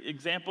tree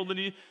example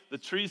the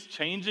tree's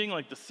changing,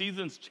 like the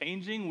season's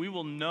changing. We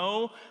will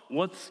know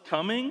what's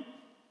coming.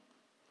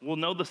 We'll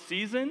know the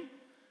season,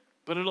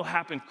 but it'll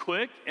happen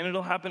quick and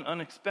it'll happen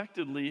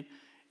unexpectedly.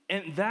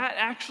 And that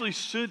actually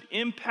should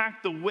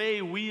impact the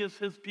way we as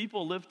his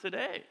people live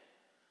today.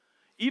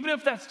 Even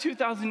if that's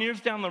 2,000 years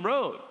down the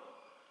road.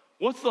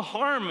 What's the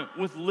harm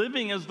with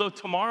living as though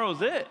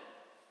tomorrow's it?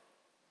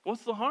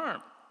 What's the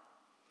harm?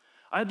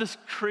 I had this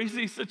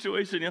crazy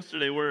situation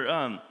yesterday where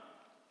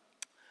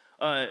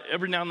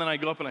every now and then I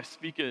go up and I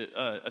speak at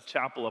a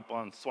chapel up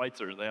on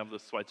Schweitzer. They have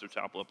this Schweitzer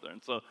chapel up there.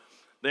 And so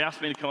they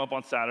asked me to come up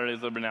on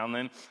Saturdays every now and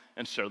then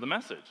and share the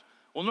message.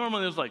 Well,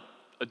 normally there's like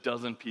a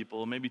dozen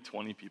people, maybe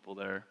 20 people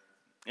there.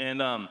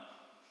 And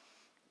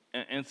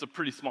it's a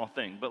pretty small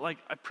thing. But like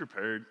I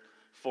prepared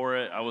for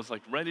it. I was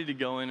like ready to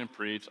go in and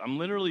preach. I'm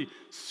literally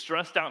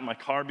stressed out in my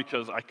car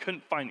because I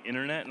couldn't find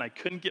internet and I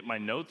couldn't get my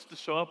notes to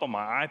show up on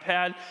my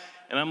iPad.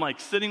 And I'm like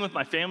sitting with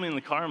my family in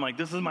the car. I'm like,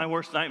 this is my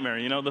worst nightmare.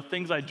 You know, the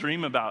things I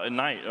dream about at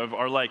night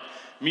are like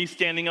me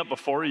standing up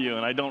before you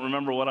and I don't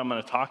remember what I'm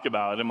going to talk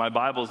about. And my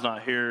Bible's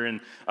not here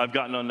and I've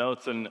got no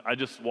notes and I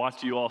just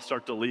watch you all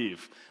start to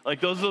leave.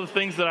 Like those are the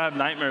things that I have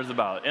nightmares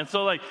about. And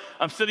so like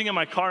I'm sitting in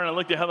my car and I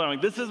looked at Heather and I'm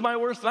like, this is my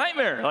worst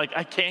nightmare. Like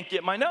I can't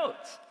get my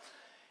notes.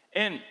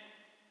 And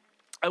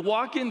I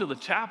walk into the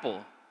chapel,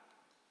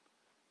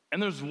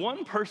 and there's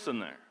one person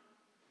there,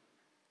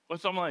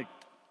 which I'm like,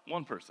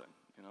 one person,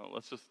 you know,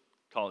 let's just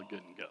call it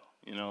good and go,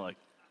 you know, like,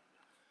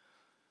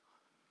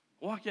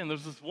 walk in,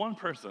 there's this one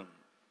person,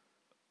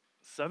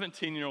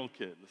 17-year-old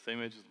kid, the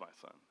same age as my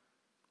son.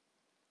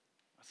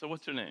 I said,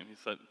 what's your name? He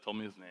told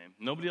me his name.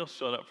 Nobody else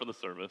showed up for the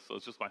service, so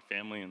it's just my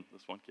family and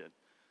this one kid.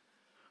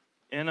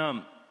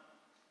 And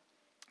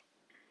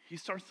he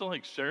starts to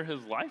like share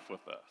his life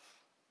with us.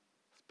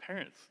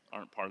 Parents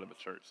aren't part of a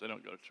church. They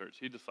don't go to church.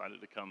 He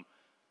decided to come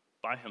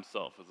by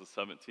himself as a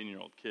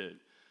 17-year-old kid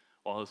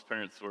while his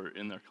parents were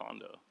in their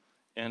condo.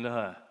 And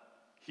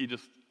he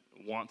just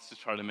wants to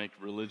try to make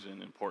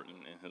religion important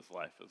in his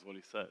life, is what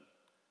he said.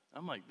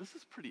 I'm like, this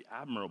is pretty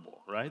admirable,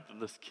 right? That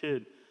this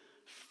kid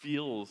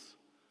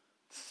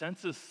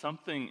senses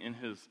something in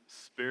his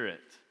spirit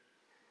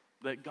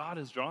that God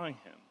is drawing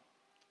him.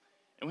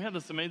 And we had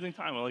this amazing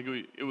time.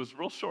 It was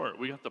real short.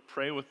 We got to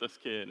pray with this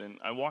kid, and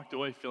I walked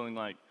away feeling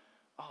like,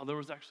 oh, there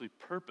was actually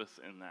purpose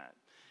in that.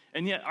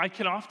 And yet I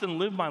can often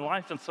live my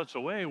life in such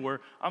a way where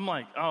I'm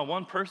like, oh,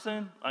 one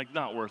person, like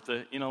not worth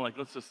it. You know, like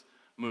let's just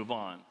move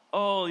on.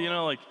 Oh, you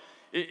know, like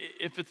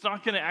if it's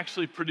not going to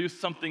actually produce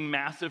something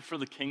massive for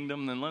the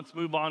kingdom, then let's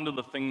move on to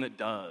the thing that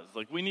does.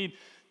 Like we need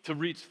to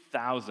reach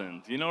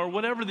thousands, you know, or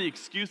whatever the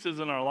excuse is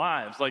in our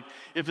lives. Like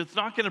if it's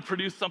not going to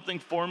produce something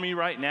for me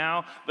right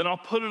now, then I'll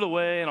put it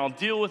away and I'll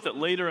deal with it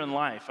later in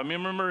life. I mean,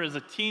 remember as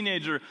a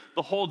teenager,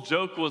 the whole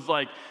joke was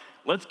like,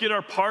 let's get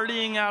our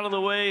partying out of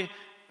the way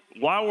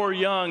while we're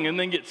young and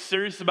then get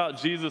serious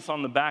about Jesus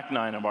on the back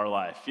nine of our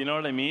life. You know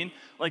what I mean?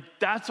 Like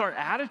that's our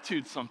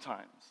attitude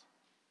sometimes.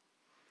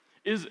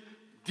 Is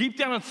deep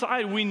down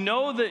inside, we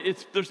know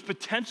that there's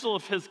potential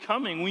of his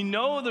coming. We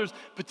know there's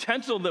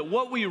potential that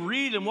what we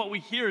read and what we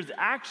hear is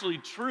actually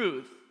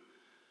truth.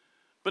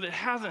 But it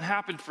hasn't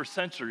happened for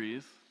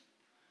centuries.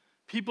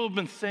 People have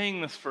been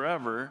saying this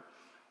forever.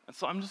 And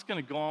so I'm just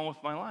going to go on with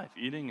my life,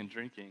 eating and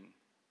drinking,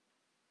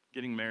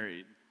 getting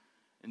married,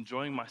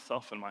 enjoying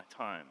myself and my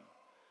time.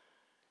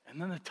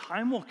 And then the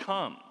time will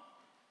come.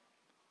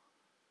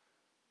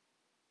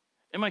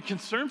 And my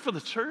concern for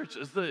the church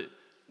is that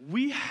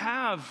we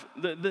have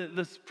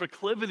this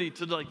proclivity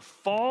to like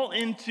fall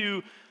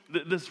into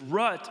this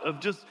rut of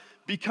just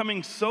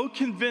becoming so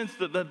convinced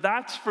that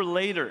that's for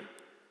later,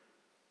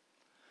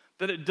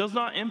 that it does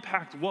not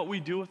impact what we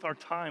do with our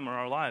time or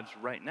our lives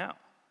right now.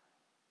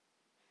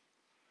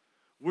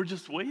 We're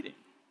just waiting.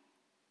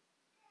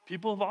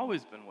 People have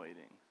always been waiting.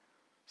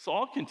 So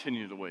I'll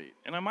continue to wait,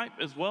 and I might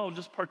as well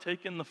just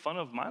partake in the fun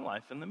of my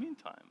life in the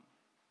meantime.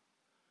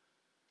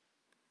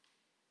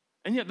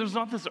 And yet there's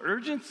not this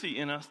urgency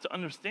in us to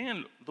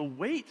understand the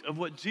weight of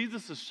what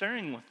Jesus is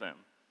sharing with them.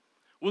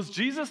 Was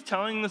Jesus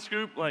telling this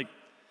group like,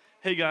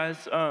 hey guys,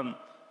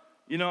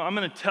 you know, I'm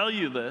going to tell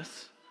you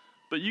this,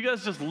 but you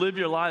guys just live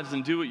your lives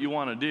and do what you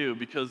want to do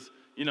because,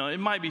 you know, it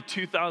might be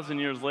 2,000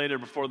 years later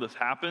before this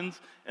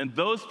happens, and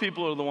those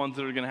people are the ones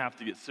that are going to have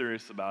to get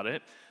serious about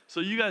it. So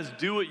you guys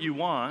do what you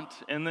want,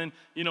 and then,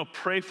 you know,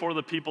 pray for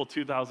the people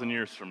 2,000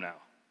 years from now.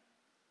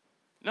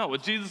 No,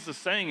 what Jesus is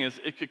saying is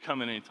it could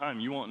come at any time.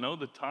 You won't know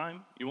the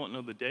time. You won't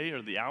know the day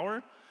or the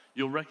hour.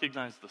 You'll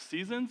recognize the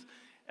seasons.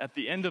 At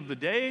the end of the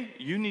day,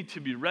 you need to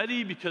be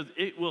ready because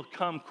it will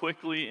come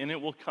quickly and it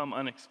will come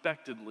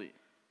unexpectedly.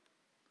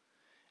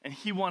 And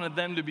he wanted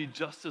them to be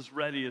just as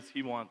ready as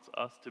he wants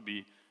us to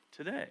be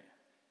today.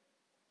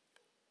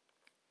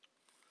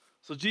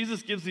 So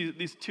Jesus gives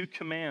these two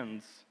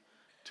commands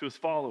to his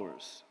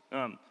followers.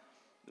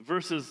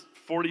 Verses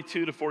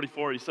 42 to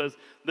 44, he says,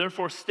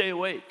 therefore stay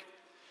awake,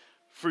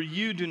 For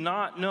you do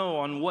not know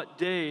on what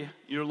day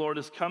your Lord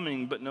is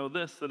coming, but know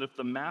this, that if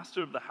the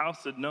master of the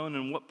house had known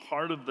in what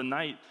part of the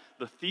night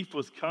the thief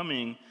was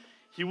coming,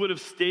 he would have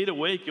stayed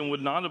awake and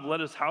would not have let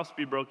his house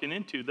be broken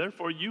into.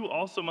 Therefore, you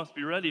also must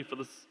be ready, for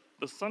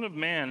the Son of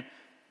Man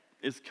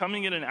is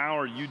coming at an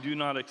hour you do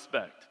not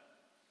expect.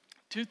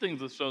 Two things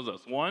this shows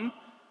us. One,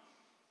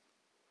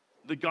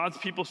 that God's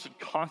people should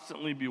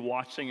constantly be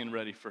watching and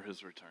ready for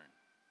his return.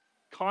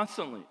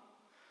 Constantly.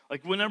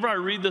 Like whenever I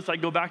read this, I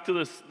go back to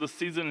this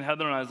season in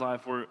Heather and I's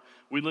life where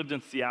we lived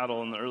in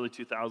Seattle in the early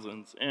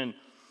 2000s. And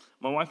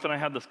my wife and I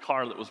had this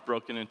car that was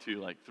broken into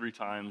like 3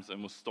 times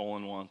and was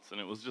stolen once. And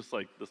it was just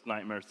like this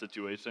nightmare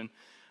situation.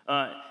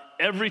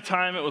 Every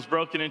time it was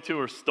broken into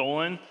or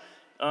stolen,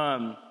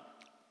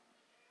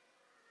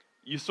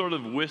 you sort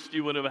of wished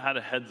you would have had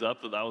a heads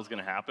up that was going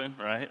to happen,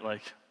 right?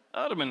 Like,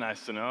 that would have been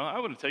nice to know. I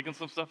would have taken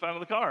some stuff out of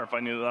the car if I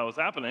knew that was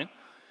happening.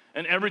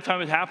 And every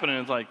time it happened,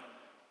 it's like,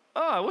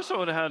 oh, I wish I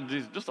would have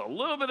had just a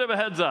little bit of a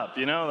heads up,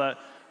 that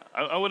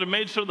I would have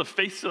made sure the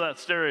face of that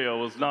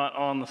stereo was not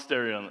on the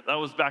stereo. That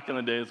was back in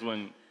the days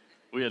when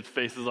we had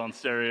faces on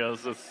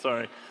stereos.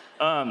 Sorry.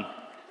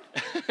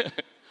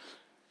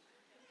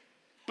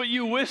 But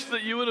you wish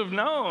that you would have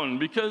known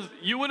because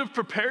you would have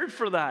prepared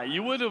for that.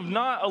 You would have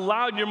not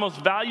allowed your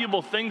most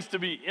valuable things to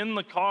be in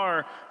the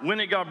car when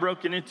it got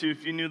broken into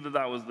if you knew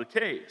that was the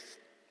case.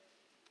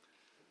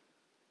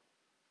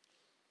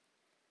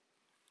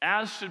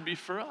 As should be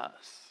for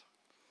us.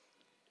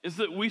 Is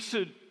that we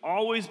should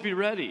always be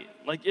ready.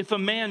 Like if a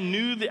man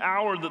knew the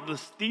hour that the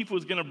thief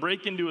was going to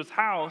break into his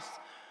house,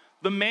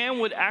 the man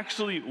would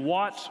actually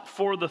watch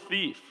for the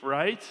thief,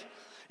 right?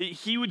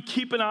 He would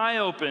keep an eye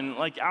open,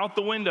 like out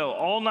the window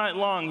all night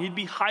long. He'd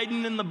be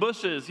hiding in the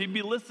bushes. He'd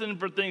be listening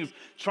for things,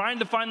 trying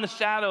to find the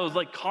shadows,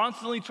 like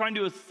constantly trying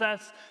to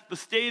assess the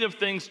state of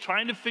things,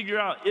 trying to figure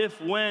out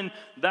when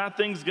that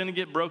thing's going to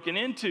get broken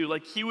into.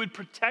 Like he would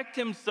protect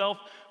himself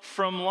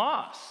from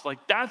loss.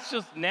 Like that's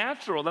just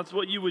natural. That's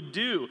what you would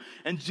do.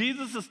 And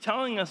Jesus is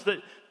telling us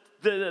that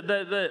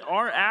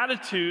our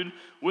attitude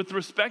with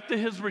respect to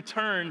his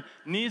return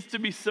needs to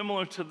be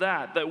similar to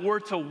that we're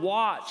to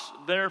watch,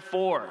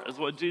 therefore, is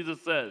what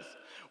Jesus says.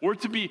 We're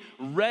to be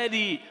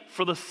ready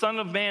for the Son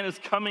of Man is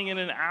coming in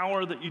an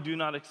hour that you do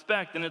not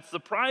expect. And it's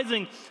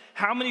surprising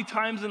how many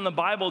times in the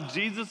Bible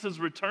Jesus'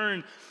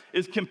 return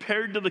is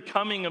compared to the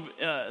coming of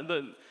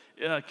a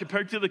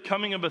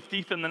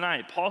thief in the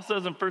night. Paul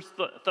says in 1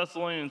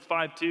 Thessalonians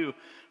 5:2,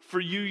 for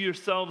you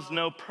yourselves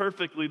know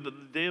perfectly that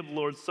the day of the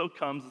Lord so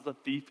comes as a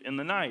thief in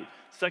the night.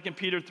 2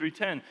 Peter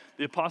 3:10,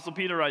 the Apostle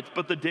Peter writes,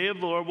 but the day of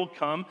the Lord will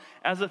come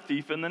as a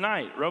thief in the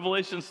night.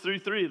 Revelations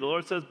 3:3, the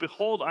Lord says,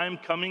 behold, I am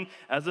coming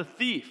as a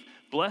thief.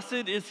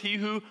 Blessed is he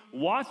who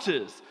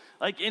watches.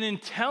 Like, and in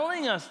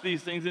telling us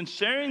these things and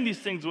sharing these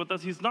things with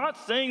us, he's not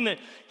saying that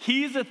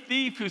he's a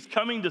thief who's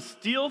coming to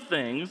steal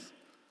things,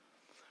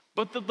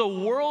 but that the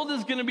world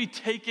is going to be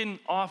taken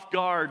off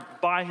guard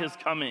by his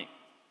coming.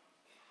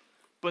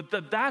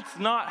 But that's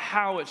not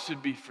how it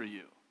should be for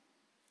you.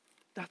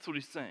 That's what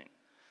he's saying.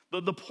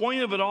 The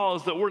point of it all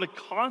is that we're to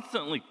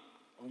constantly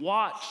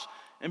watch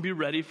and be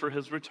ready for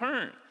his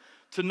return.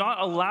 To not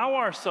allow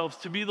ourselves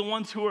to be the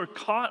ones who are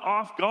caught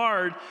off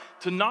guard,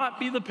 to not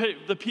be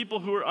the people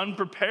who are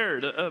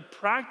unprepared. A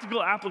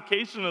practical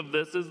application of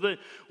this is that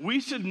we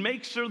should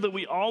make sure that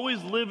we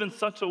always live in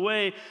such a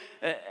way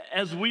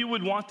as we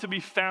would want to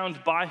be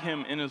found by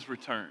him in his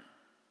return.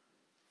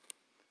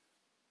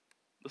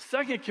 The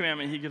second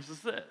commandment he gives us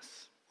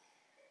this,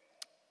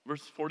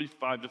 verse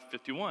 45 to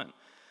 51,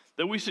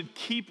 that we should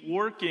keep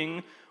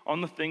working on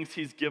the things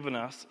he's given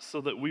us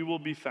so that we will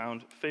be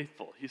found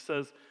faithful. He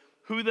says,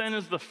 who then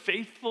is the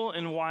faithful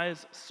and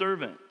wise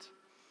servant,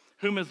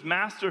 whom his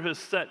master has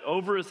set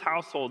over his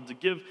household to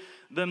give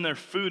them their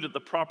food at the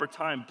proper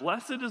time?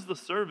 Blessed is the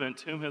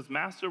servant whom his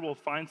master will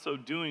find so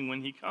doing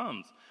when he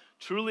comes.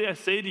 Truly I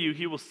say to you,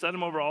 he will set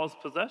him over all his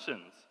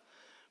possessions.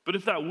 But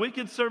if that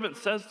wicked servant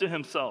says to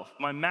himself,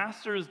 my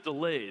master is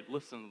delayed,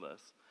 listen to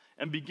this,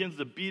 and begins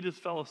to beat his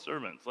fellow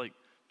servants, like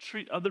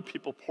treat other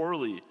people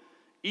poorly,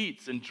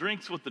 eats and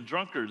drinks with the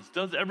drunkards,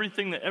 does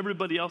everything that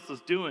everybody else is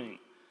doing,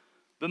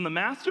 then the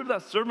master of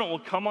that servant will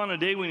come on a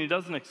day when he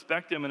doesn't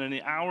expect him and in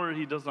the hour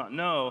he does not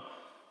know,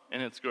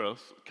 and it's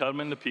gross, cut him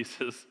into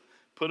pieces,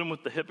 put him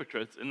with the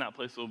hypocrites. In that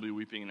place will be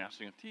weeping and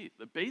gnashing of teeth.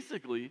 That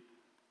basically,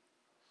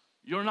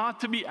 you're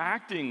not to be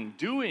acting,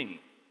 doing,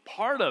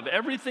 part of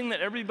everything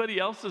that everybody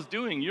else is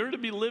doing. You're to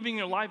be living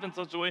your life in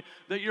such a way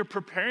that you're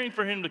preparing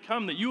for him to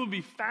come, that you will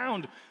be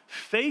found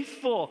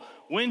faithful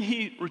when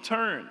he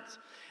returns.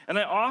 And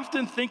I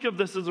often think of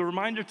this as a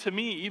reminder to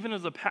me, even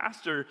as a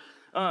pastor,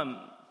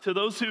 to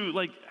those who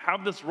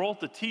have this role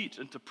to teach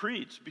and to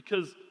preach,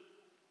 because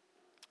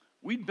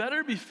we'd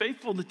better be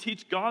faithful to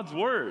teach God's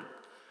word.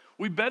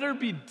 We better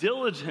be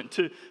diligent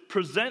to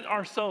present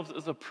ourselves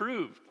as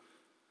approved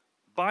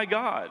by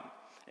God,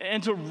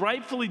 and to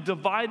rightfully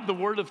divide the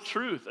word of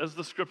truth, as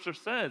the scripture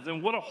says.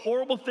 And what a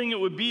horrible thing it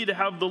would be to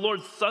have the Lord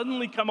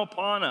suddenly come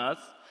upon us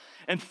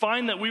and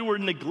find that we were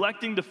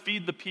neglecting to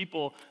feed the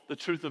people the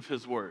truth of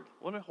his word.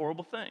 What a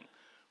horrible thing.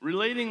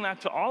 relating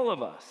that to all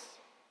of us.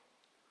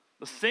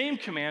 The same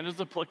command is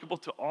applicable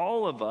to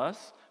all of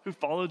us who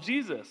follow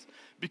Jesus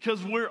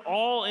because we're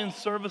all in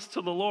service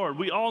to the Lord.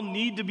 We all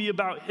need to be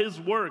about his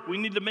work. We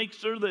need to make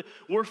sure that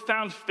we're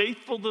found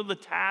faithful to the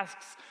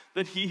tasks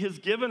that he has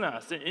given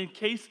us in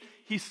case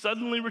he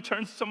suddenly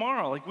returns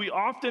tomorrow. Like, we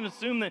often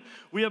assume that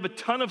we have a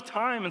ton of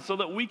time and so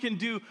that we can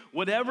do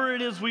whatever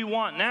it is we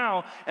want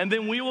now, and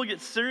then we will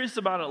get serious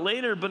about it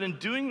later. But in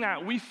doing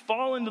that, we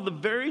fall into the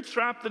very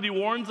trap that he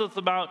warns us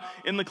about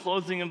in the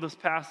closing of this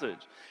passage.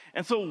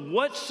 And so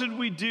what should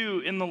we do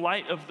in the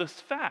light of this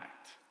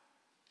fact?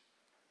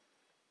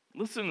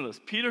 Listen to this.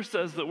 Peter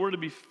says that we're to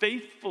be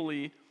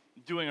faithfully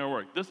doing our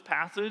work. This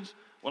passage,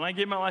 when I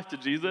gave my life to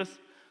Jesus,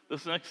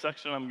 this next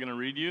section I'm going to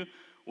read you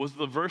was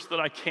the verse that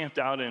I camped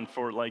out in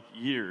for like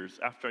years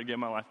after I gave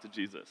my life to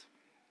Jesus.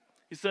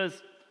 He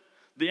says,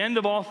 "The end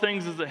of all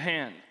things is at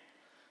hand.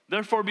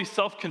 Therefore be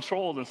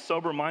self-controlled and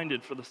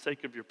sober-minded for the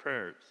sake of your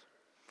prayers.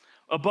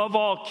 Above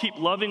all, keep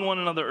loving one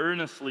another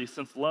earnestly,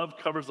 since love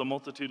covers a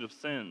multitude of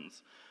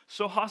sins.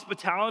 Show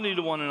hospitality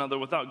to one another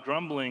without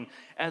grumbling.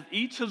 As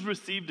each has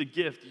received a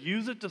gift,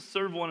 use it to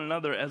serve one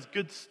another as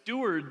good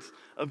stewards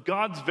of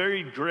God's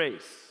varied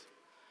grace.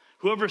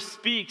 Whoever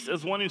speaks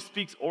as one who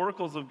speaks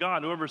oracles of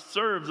God. Whoever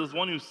serves as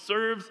one who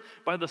serves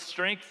by the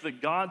strength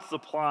that God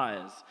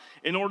supplies,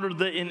 in order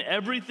that in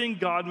everything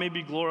God may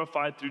be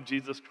glorified through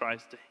Jesus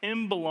Christ. To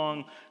him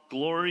belong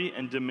glory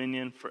and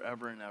dominion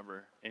forever and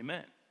ever.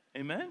 Amen."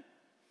 Amen?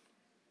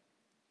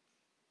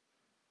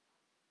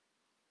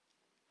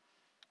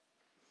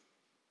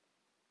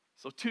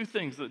 So 2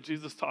 things that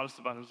Jesus taught us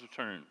about his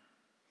return.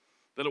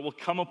 That it will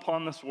come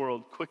upon this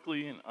world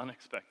quickly and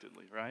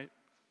unexpectedly, right?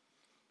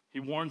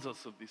 He warns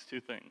us of these 2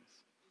 things.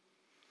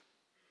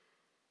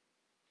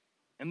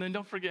 And then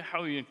don't forget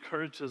how he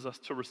encourages us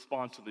to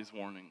respond to these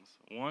warnings.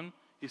 1,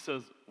 he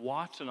says,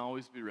 watch and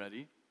always be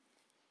ready.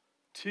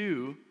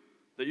 2,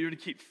 that you're to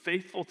keep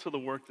faithful to the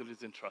work that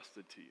is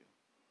entrusted to you.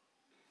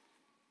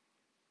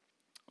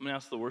 I'm going to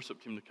ask the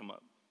worship team to come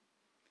up.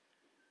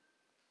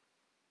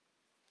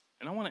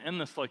 And I want to end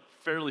this like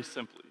fairly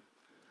simply.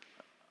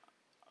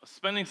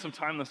 Spending some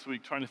time this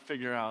week trying to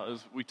figure out,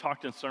 as we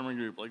talked in sermon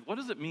group, like, what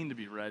does it mean to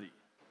be ready?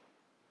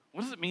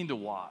 What does it mean to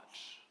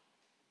watch?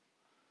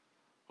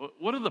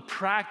 What are the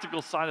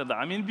practical side of that?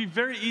 I mean, it'd be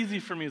very easy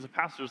for me as a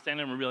pastor to stand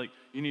there and be like,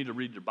 you need to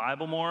read your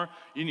Bible more,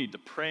 you need to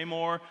pray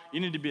more, you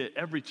need to be at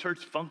every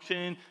church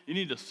function, you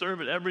need to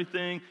serve at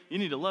everything, you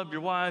need to love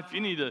your wife,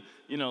 you need to,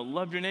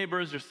 love your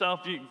neighbors,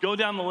 yourself. You go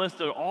down the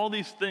list of all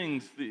these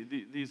things,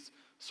 these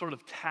sort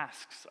of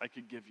tasks I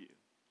could give you.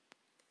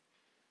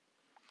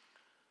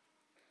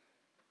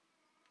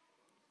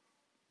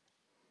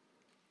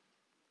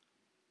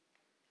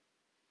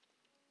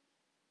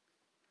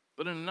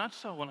 But in a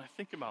nutshell, when I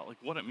think about like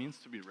what it means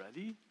to be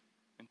ready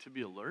and to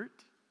be alert,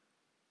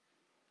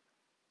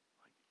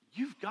 like,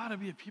 you've got to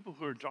be a people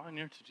who are drawing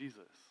near to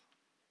Jesus,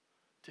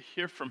 to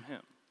hear from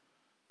him,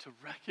 to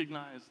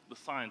recognize the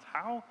signs.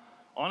 How,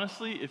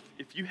 honestly,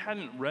 if you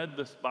hadn't read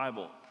this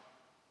Bible,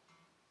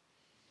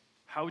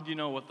 how would you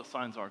know what the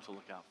signs are to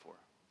look out for?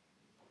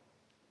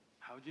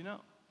 How would you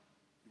know?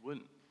 You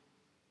wouldn't.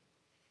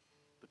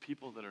 The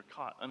people that are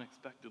caught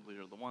unexpectedly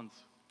are the ones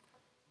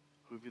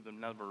who've either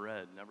never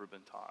read, never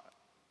been taught.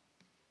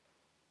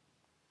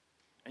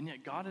 And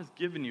yet God has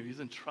given you, he's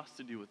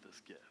entrusted you with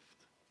this gift,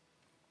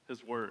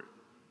 his word.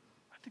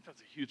 I think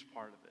that's a huge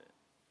part of it.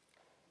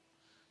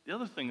 The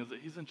other thing is that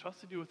he's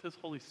entrusted you with his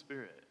Holy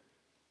Spirit.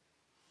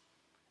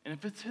 And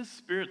if it's his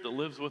Spirit that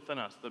lives within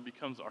us, that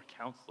becomes our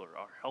counselor,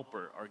 our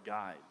helper, our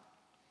guide,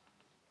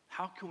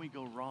 how can we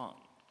go wrong?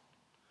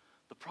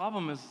 The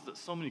problem is that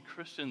so many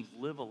Christians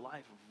live a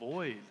life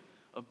void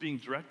of being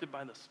directed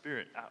by the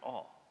Spirit at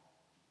all.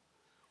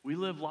 We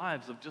live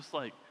lives of just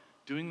like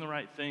doing the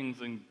right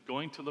things and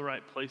going to the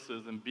right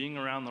places and being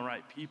around the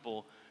right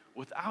people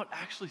without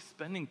actually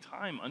spending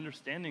time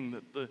understanding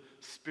that the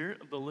Spirit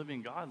of the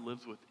living God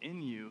lives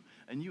within you,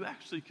 and you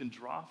actually can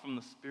draw from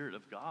the Spirit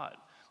of God.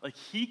 Like,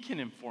 he can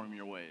inform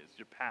your ways,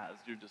 your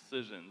paths, your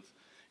decisions.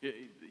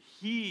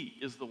 He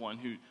is the one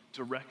who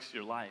directs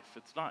your life.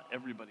 It's not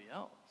everybody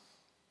else.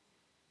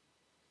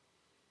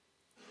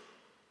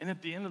 And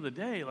at the end of the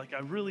day, like, I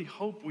really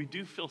hope we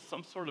do feel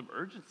some sort of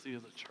urgency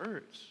as a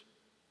church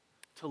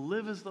to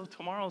live as though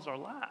tomorrow's our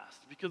last.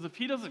 Because if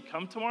he doesn't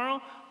come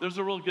tomorrow, there's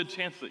a real good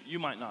chance that you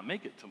might not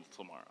make it till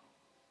tomorrow.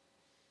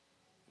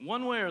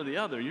 One way or the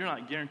other, you're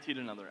not guaranteed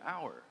another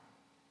hour.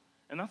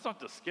 And that's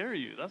not to scare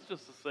you. That's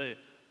just to say,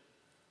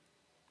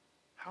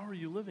 how are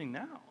you living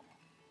now?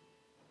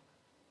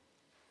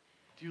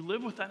 Do you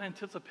live with that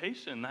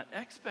anticipation, that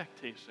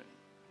expectation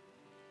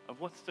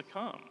of what's to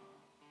come?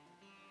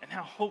 And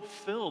how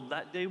hope-filled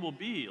that day will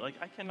be. Like,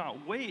 I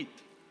cannot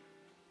wait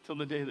till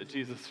the day that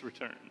Jesus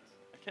returns.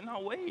 I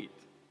cannot wait.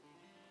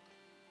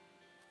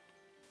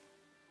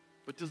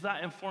 But does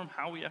that inform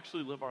how we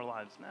actually live our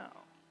lives now?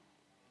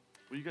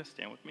 Will you guys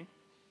stand with me?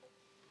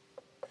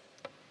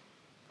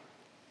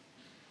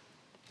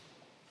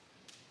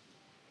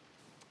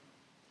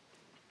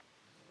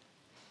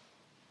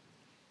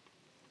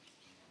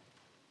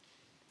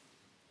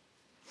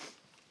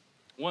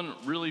 one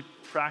really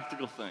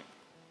practical thing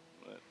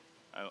that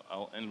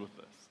I'll end with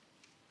this.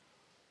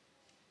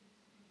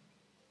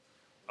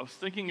 I was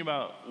thinking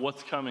about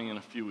what's coming in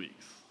a few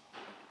weeks.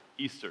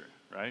 Easter,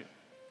 right?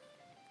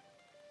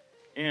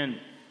 And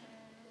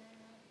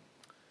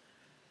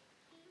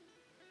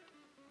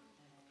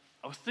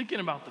I was thinking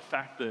about the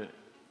fact that,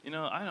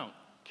 I don't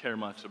care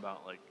much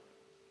about, like,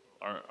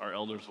 our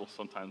elders will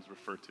sometimes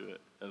refer to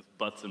it as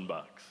butts and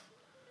bucks.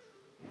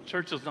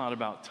 Church is not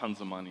about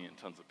tons of money and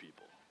tons of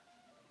people.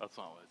 That's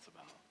not what it's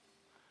about.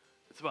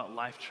 It's about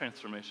life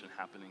transformation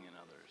happening in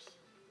others.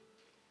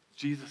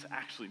 Jesus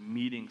actually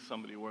meeting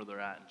somebody where they're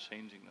at and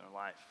changing their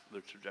life,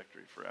 their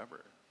trajectory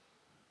forever.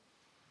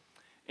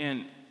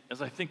 And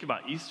as I think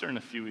about Easter in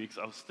a few weeks,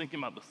 I was thinking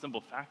about the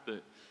simple fact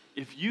that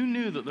if you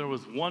knew that there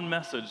was one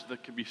message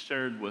that could be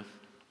shared with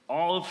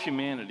all of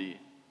humanity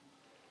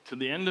to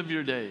the end of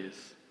your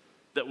days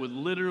that would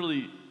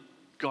literally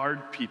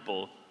guard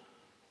people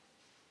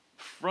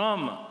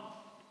from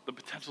the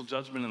potential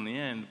judgment in the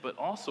end, but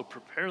also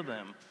prepare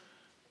them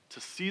to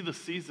see the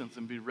seasons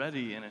and be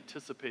ready and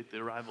anticipate the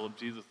arrival of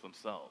Jesus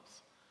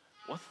themselves,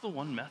 what's the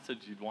one message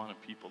you'd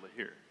want people to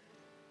hear?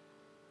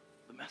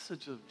 The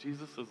message of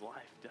Jesus'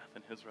 life, death,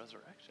 and his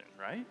resurrection,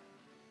 right?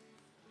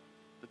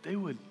 That they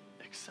would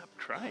accept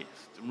Christ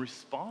and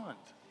respond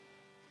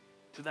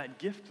to that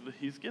gift that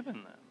he's given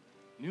them,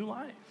 new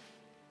life.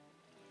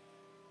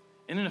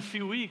 And in a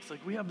few weeks,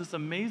 we have this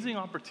amazing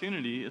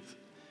opportunity. It's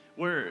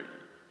where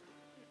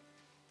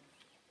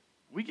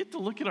we get to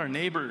look at our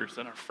neighbors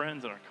and our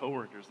friends and our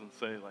coworkers and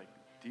say,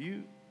 do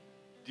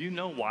you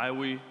know why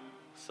we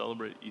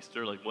celebrate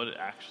Easter? What it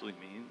actually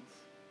means?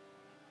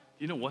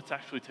 Do you know what's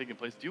actually taking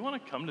place? Do you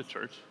want to come to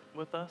church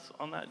with us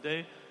on that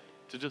day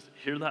to just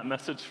hear that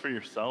message for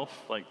yourself?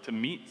 To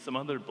meet some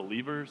other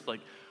believers?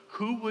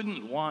 Who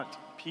wouldn't want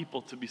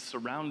people to be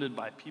surrounded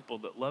by people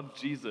that love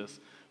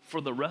Jesus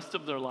for the rest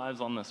of their lives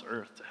on this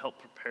earth to help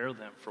prepare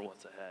them for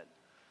what's ahead?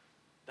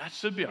 That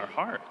should be our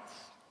hearts.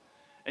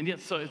 And yet,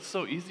 it's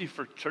so easy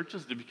for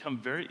churches to become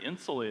very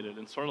insulated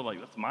and sort of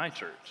that's my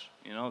church.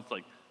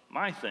 It's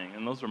my thing,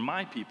 and those are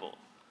my people.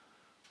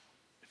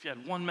 If you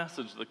had one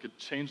message that could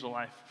change the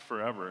life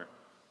forever,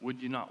 would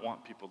you not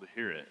want people to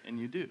hear it? And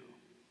you do.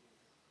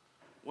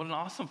 What an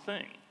awesome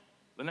thing.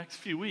 The next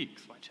few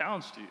weeks, my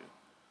challenge to you,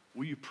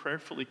 will you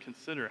prayerfully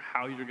consider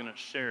how you're going to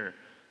share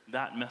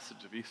that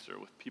message of Easter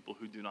with people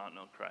who do not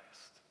know Christ?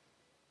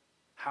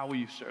 How will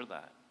you share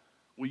that?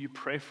 Will you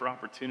pray for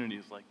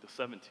opportunities like the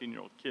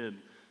 17-year-old kid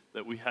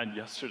that we had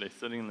yesterday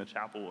sitting in the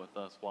chapel with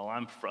us while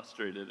I'm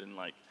frustrated and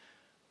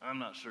I'm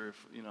not sure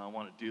if, I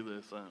want to do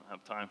this, I don't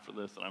have time for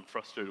this, and I'm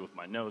frustrated with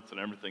my notes and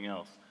everything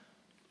else.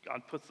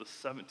 God puts the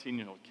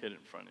 17-year-old kid in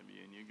front of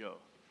you and you go,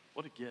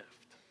 what a gift.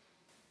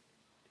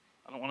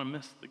 I don't want to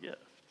miss the gift.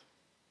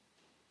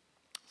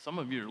 Some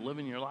of you are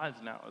living your lives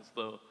now as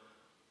though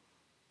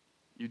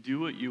you do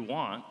what you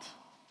want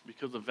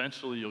because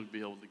eventually you'll be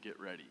able to get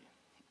ready.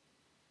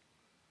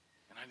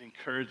 And I'd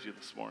encourage you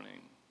this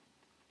morning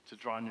to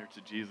draw near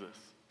to Jesus,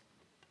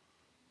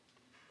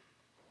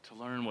 to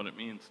learn what it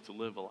means to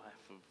live a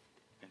life of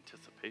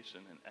anticipation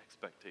and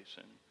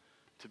expectation,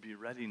 to be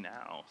ready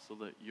now so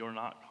that you're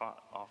not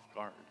caught off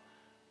guard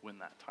when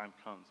that time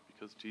comes,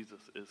 because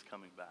Jesus is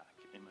coming back.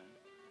 Amen.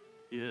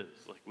 He is.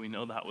 We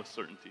know that with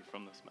certainty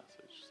from this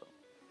message. So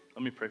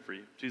let me pray for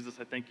you. Jesus,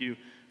 I thank you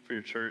for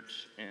your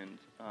church. And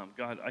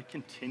God, I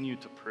continue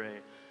to pray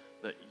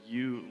that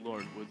you,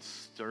 Lord, would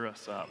stir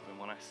us up. And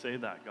when I say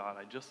that, God,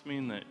 I just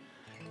mean that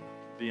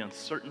the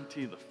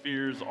uncertainty, the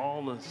fears,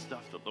 all the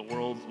stuff that the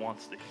world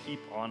wants to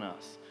heap on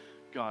us,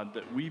 God,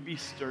 that we be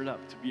stirred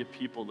up to be a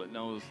people that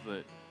knows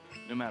that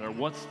no matter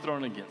what's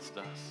thrown against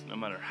us, no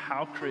matter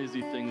how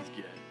crazy things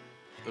get,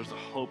 there's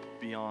a hope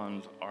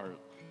beyond our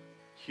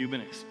human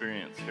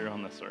experience here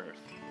on this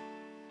earth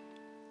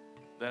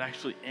that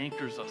actually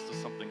anchors us to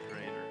something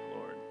greater,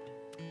 Lord.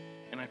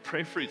 And I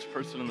pray for each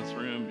person in this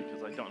room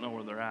because I don't know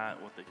where they're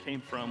at, what they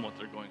came from, what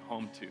they're going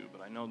home to,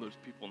 but I know there's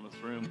people in this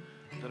room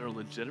that are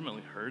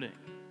legitimately hurting,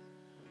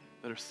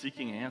 that are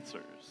seeking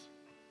answers,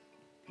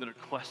 that are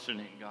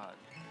questioning God,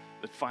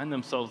 that find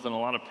themselves in a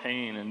lot of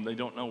pain and they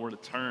don't know where to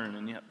turn.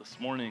 And yet this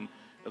morning,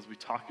 as we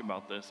talk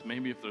about this,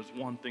 maybe if there's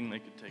one thing they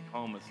could take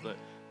home, it's that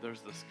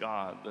there's this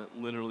God that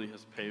literally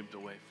has paved a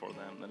way for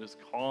them, that is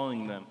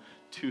calling them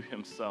to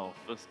himself,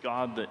 this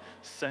God that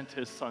sent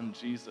his son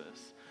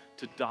Jesus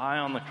to die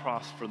on the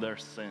cross for their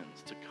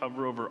sins, to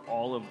cover over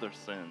all of their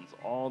sins,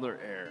 all their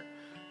error,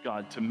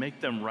 God, to make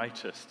them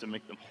righteous, to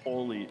make them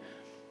holy,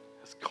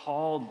 has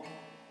called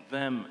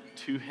them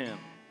to him,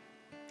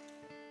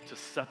 to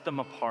set them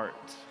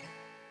apart,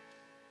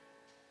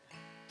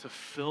 to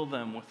fill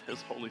them with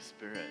his Holy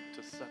Spirit,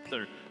 to set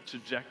their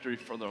trajectory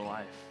for their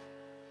life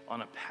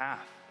on a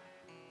path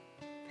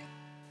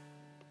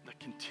that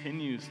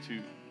continues to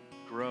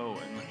grow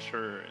and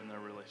mature in their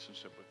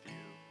relationship with you.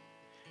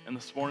 And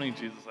this morning,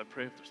 Jesus, I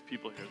pray if there's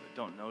people here that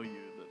don't know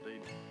you, that they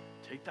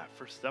take that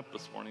first step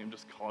this morning and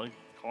just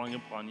calling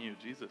upon you.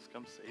 Jesus,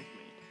 come save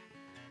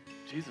me.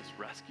 Jesus,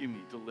 rescue me,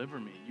 deliver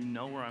me. You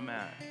know where I'm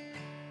at.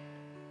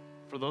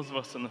 For those of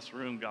us in this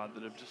room, God,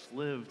 that have just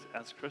lived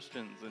as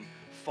Christians and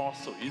fall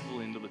so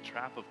easily into the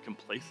trap of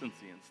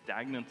complacency and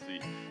stagnancy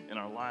in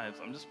our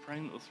lives, I'm just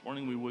praying that this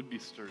morning we would be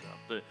stirred up,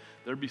 that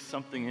there'd be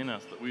something in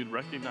us, that we would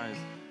recognize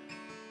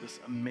this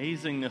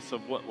amazingness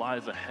of what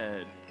lies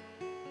ahead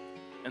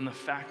and the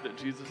fact that,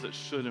 Jesus, it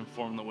should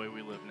inform the way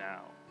we live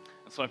now.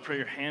 And so I pray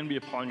your hand be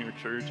upon your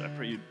church. I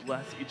pray you'd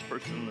bless each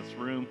person in this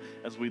room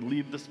as we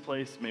leave this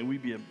place. May we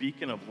be a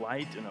beacon of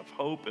light and of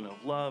hope and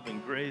of love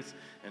and grace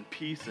and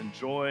peace and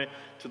joy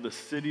to the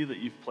city that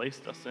you've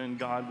placed us in.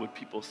 God, would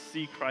people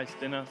see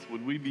Christ in us?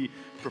 Would we be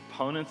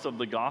proponents of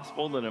the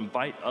gospel that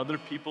invite other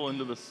people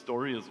into the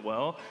story as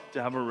well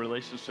to have a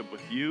relationship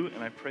with you?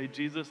 And I pray,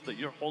 Jesus, that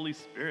your Holy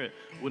Spirit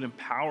would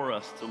empower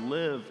us to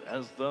live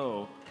as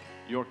though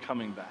you're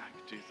coming back,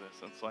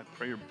 Jesus. And so I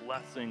pray your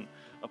blessing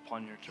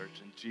upon your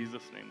church. In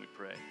Jesus' name we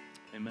pray.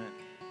 Amen.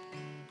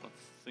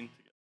 Let's sing together.